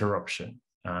 that interruption,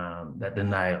 that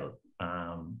denial,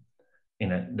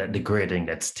 that degrading,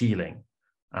 that stealing.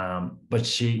 But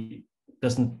she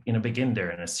doesn't begin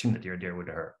there and assume that you're there with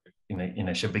her.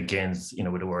 She begins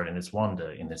with the world in its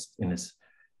wonder, in its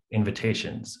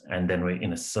invitations, and then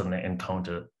we suddenly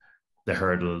encounter the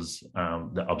hurdles,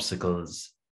 the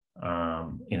obstacles,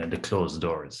 the closed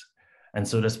doors. And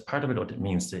so that's part of it, what it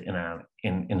means to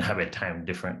inhabit time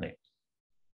differently,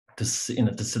 to see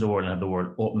the world and have the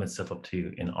world open itself up to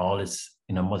you in all its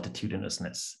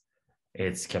multitudinousness,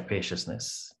 its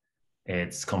capaciousness,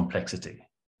 its complexity,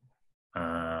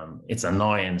 its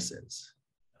annoyances,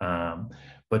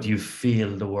 but you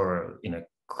feel the world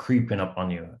creeping up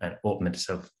on you and opening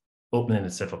itself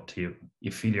up to you.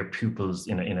 You feel your pupils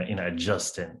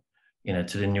adjusting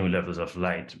to the new levels of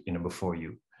light before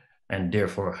you, and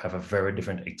therefore have a very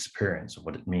different experience of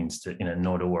what it means to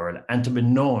know the world and to be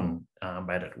known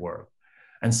by that world.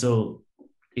 And so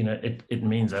it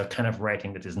means a kind of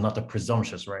writing that is not a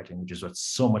presumptuous writing, which is what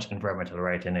so much environmental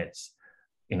writing is.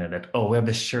 That we have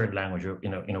this shared language,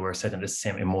 we're set in the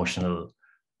same emotional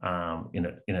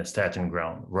starting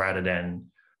ground, rather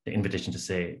than the invitation to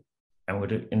say, I'm going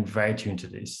to invite you into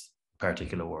this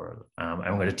particular world.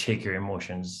 I'm going to take your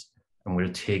emotions, I'm going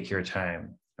to take your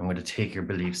time, I'm going to take your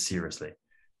beliefs seriously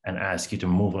and ask you to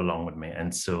move along with me.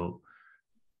 And so,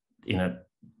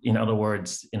 in other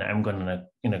words, I'm going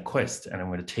on a quest, and I'm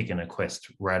going to take in a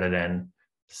quest, rather than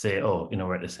say, oh,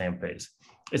 we're at the same place.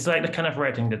 It's like the kind of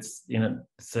writing that's,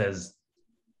 says,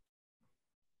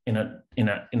 in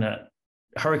a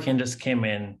hurricane just came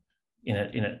in,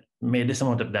 made this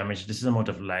amount of damage, this is the amount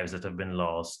of lives that have been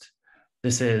lost.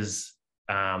 This is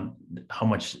how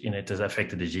much it has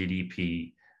affected the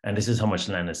GDP, and this is how much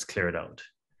land is cleared out.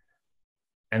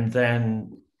 And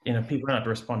then people are not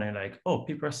responding, like, oh,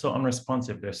 people are so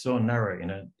unresponsive, they're so narrow.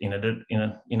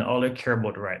 All they care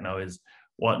about right now is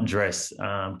what dress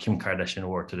Kim Kardashian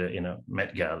wore to the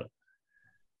Met Gala.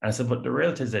 And so, but the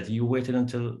reality is that you waited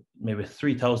until maybe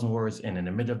 3,000 words in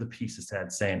the middle of the piece, to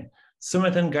start saying,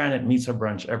 Sumit and Garnet meets for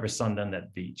brunch every Sunday on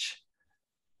that beach.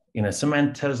 Some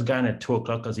man tells Garnet 2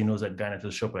 o'clock because he knows that Garnet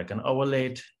will show up like an hour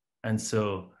late. And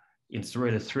so it's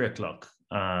really 3 o'clock,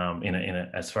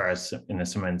 as far as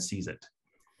some man sees it.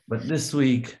 But this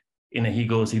week, he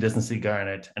goes, he doesn't see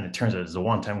Garnet, and it turns out it's a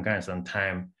one-time Garnet on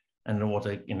time, and the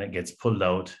water gets pulled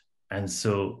out. And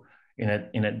so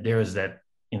there's that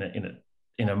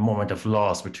in a moment of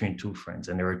loss between two friends.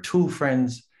 And there were two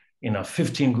friends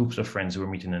 15 groups of friends who were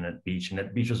meeting in that beach. And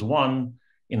that beach was one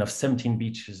of 17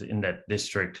 beaches in that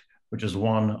district, which is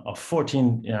one of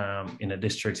 14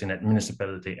 districts in that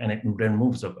municipality. And it then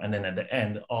moves up. And then at the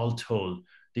end, all told,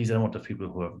 these are the amount of people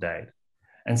who have died.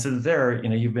 And so there,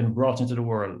 you've been brought into the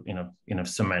world,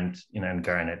 cement, and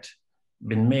garnet,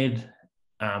 been made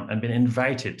and been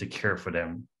invited to care for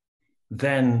them.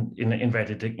 Then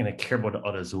invited to care about the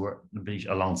others who are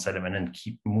alongside them, and then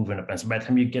keep moving up. And so by the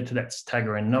time you get to that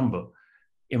staggering number,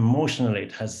 emotionally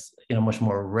it has much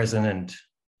more resonant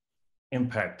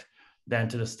impact than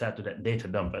to the start of that data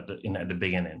dump at the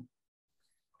beginning.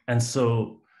 And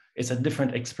so it's a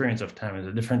different experience of time. It's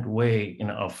a different way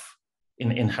of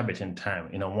inhabiting time.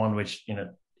 One which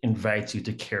invites you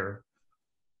to care,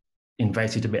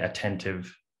 invites you to be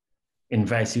attentive,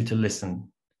 invites you to listen.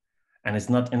 And it's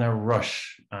not in a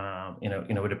rush,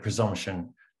 with a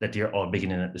presumption that you're all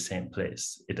beginning at the same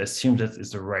place. It assumes that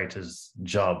it's the writer's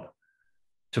job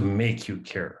to make you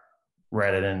care,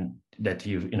 rather than that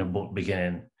you've both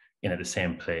beginning at the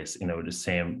same place, with the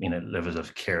same levels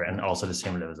of care and also the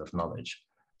same levels of knowledge.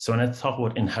 So when I talk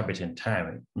about inhabiting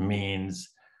time, it means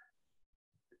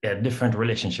a different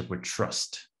relationship with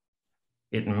trust.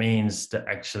 It means to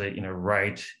actually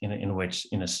write in which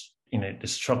the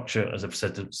structure, as I've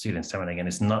said to students time and again,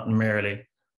 is not merely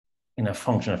in a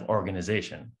function of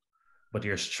organization, but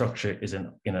your structure is in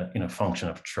a function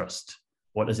of trust.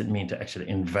 What does it mean to actually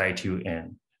invite you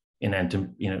in and to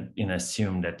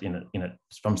assume that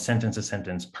from sentence to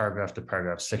sentence, paragraph to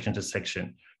paragraph, section to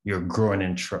section, you're growing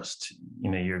in trust.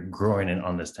 You're growing in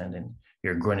understanding.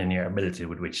 You're growing in your ability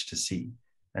with which to see.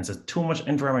 And so, too much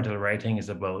environmental writing is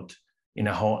about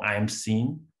how I'm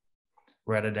seen,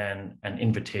 rather than an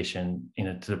invitation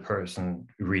to the person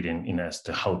reading as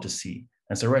to how to see.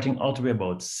 And so writing ought to be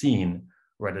about seeing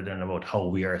rather than about how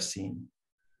we are seen.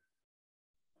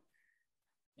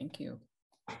 Thank you.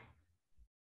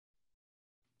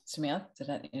 Samantha, did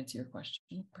that answer your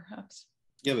question, perhaps?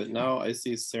 Yeah, but now I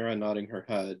see Sarah nodding her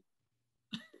head.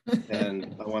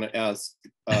 And I want to ask,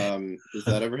 does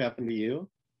that ever happen to you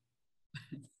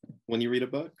when you read a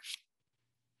book?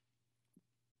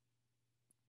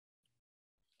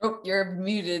 Oh, you're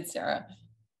muted, Sarah.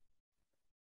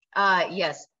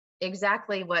 Yes,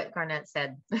 exactly what Garnet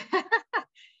said.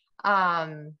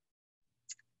 Yeah,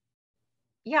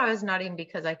 I was nodding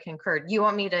because I concurred. You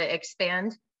want me to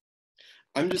expand?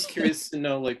 I'm just curious to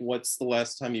know, what's the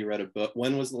last time you read a book?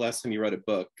 When was the last time you read a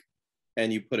book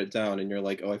and you put it down and you're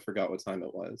like, oh, I forgot what time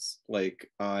it was.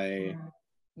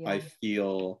 I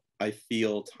feel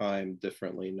time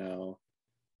differently now.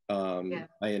 I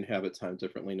inhabit time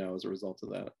differently now as a result of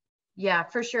that. Yeah,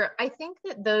 for sure. I think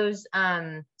that those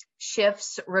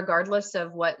shifts, regardless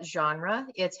of what genre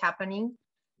it's happening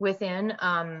within,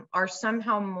 are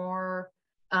somehow more,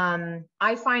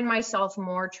 I find myself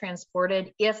more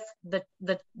transported if the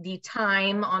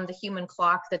time on the human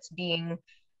clock that's being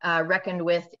reckoned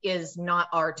with is not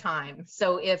our time.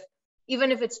 So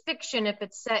even if it's fiction, if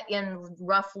it's set in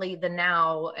roughly the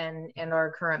now and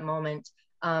our current moment,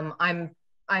 I'm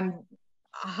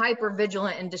hyper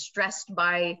vigilant and distressed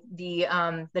by the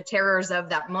terrors of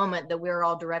that moment that we're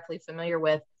all directly familiar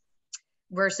with,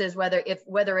 versus whether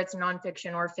it's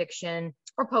nonfiction or fiction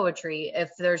or poetry, if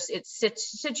it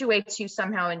situates you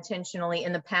somehow intentionally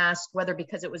in the past, whether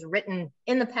because it was written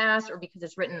in the past or because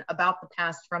it's written about the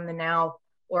past from the now,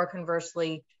 or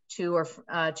conversely to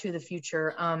the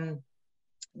future.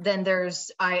 Then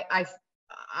I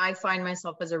find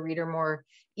myself as a reader more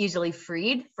easily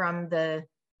freed from the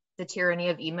tyranny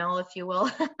of email, if you will.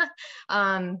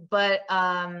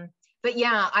 But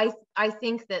yeah, I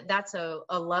think that that's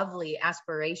a lovely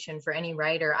aspiration for any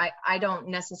writer. I don't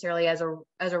necessarily as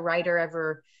a writer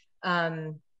ever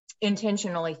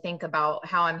intentionally think about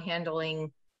how I'm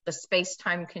handling the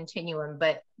space-time continuum,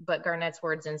 but Garnet's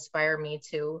words inspire me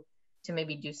to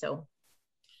maybe do so.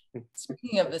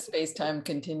 Speaking of the space-time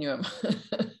continuum,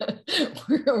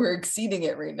 we're exceeding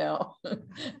it right now, I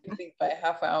think by a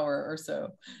half hour or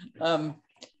so. I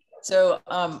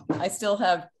still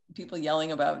have people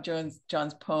yelling about John's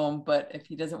poem, but if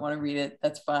he doesn't want to read it,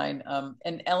 that's fine.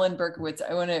 And Ellen Berkowitz,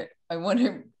 I want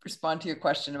to respond to your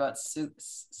question about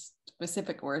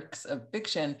specific works of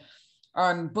fiction.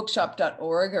 On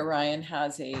bookshop.org, Orion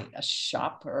has a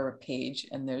shop or a page,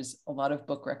 and there's a lot of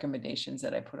book recommendations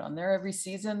that I put on there every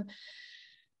season,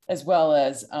 as well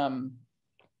as on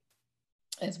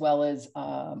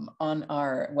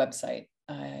our website.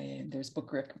 there's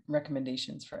book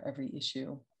recommendations for every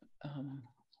issue.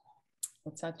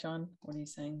 What's that, John? What are you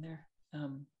saying there?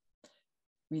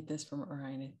 Read this from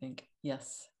Orion, I think.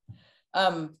 Yes.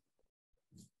 I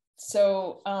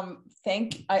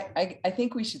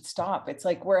think we should stop. It's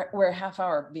like we're a half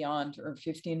hour beyond or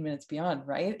 15 minutes beyond,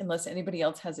 right? Unless anybody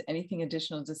else has anything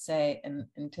additional to say, and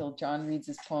until John reads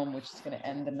his poem, which is going to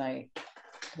end the night,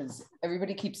 because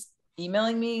everybody keeps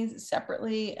emailing me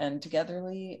separately and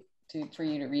togetherly for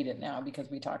you to read it now because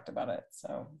we talked about it.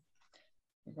 So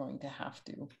you're going to have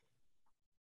to.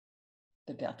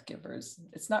 The Death Givers.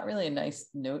 It's not really a nice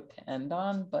note to end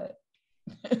on, but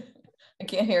I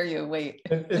can't hear you. Wait.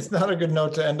 It's not a good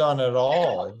note to end on at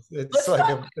all. It's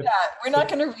like we're not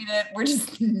going to read it. We're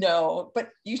just no. But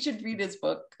you should read his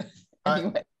book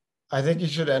anyway. I think you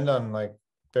should end on like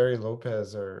Barry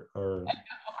Lopez or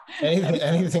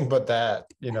anything but that.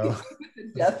 You know.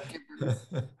 Death Givers.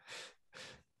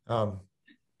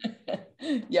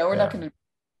 Yeah, we're not going to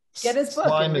get his book.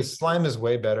 Slime is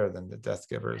way better than the Death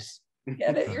Givers.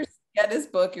 Get his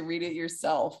book and read it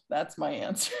yourself. That's my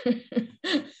answer.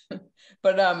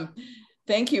 But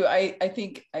thank you. I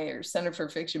think our Center for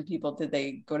Fiction people, did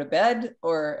they go to bed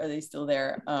or are they still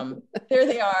there? There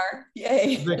they are.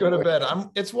 Yay. They go to bed.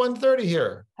 It's 1:30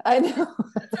 here. I know.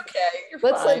 It's okay.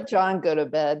 Let's let John go to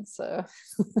bed. So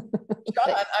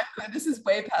John, this is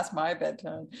way past my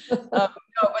bedtime. No,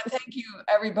 but thank you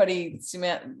everybody.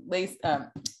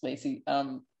 Lacey,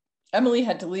 Emily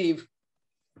had to leave.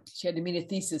 She had to meet a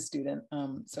thesis student.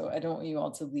 So I don't want you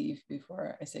all to leave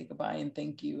before I say goodbye and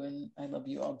thank you. And I love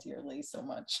you all dearly so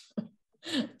much.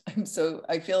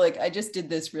 I feel like I just did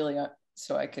this really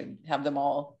so I could have them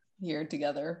all here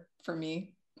together for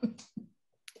me.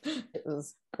 It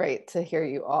was great to hear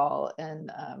you all.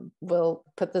 And we'll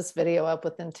put this video up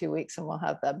within 2 weeks and we'll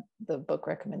have the book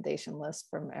recommendation list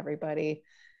from everybody,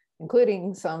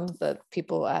 including some that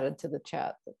people added to the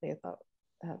chat that they thought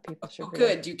people should read.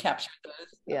 Good, you captured those.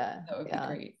 Yeah, that would be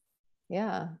great.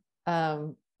 Yeah.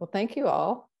 Well, thank you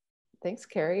all. Thanks,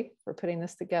 Carrie, for putting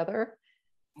this together.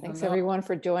 Thanks everyone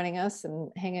for joining us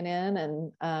and hanging in.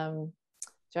 And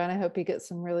John, I hope you get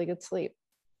some really good sleep.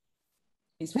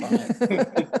 He's fine.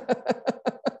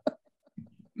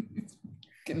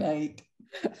 Good night.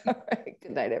 All right.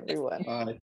 Good night, everyone. Bye.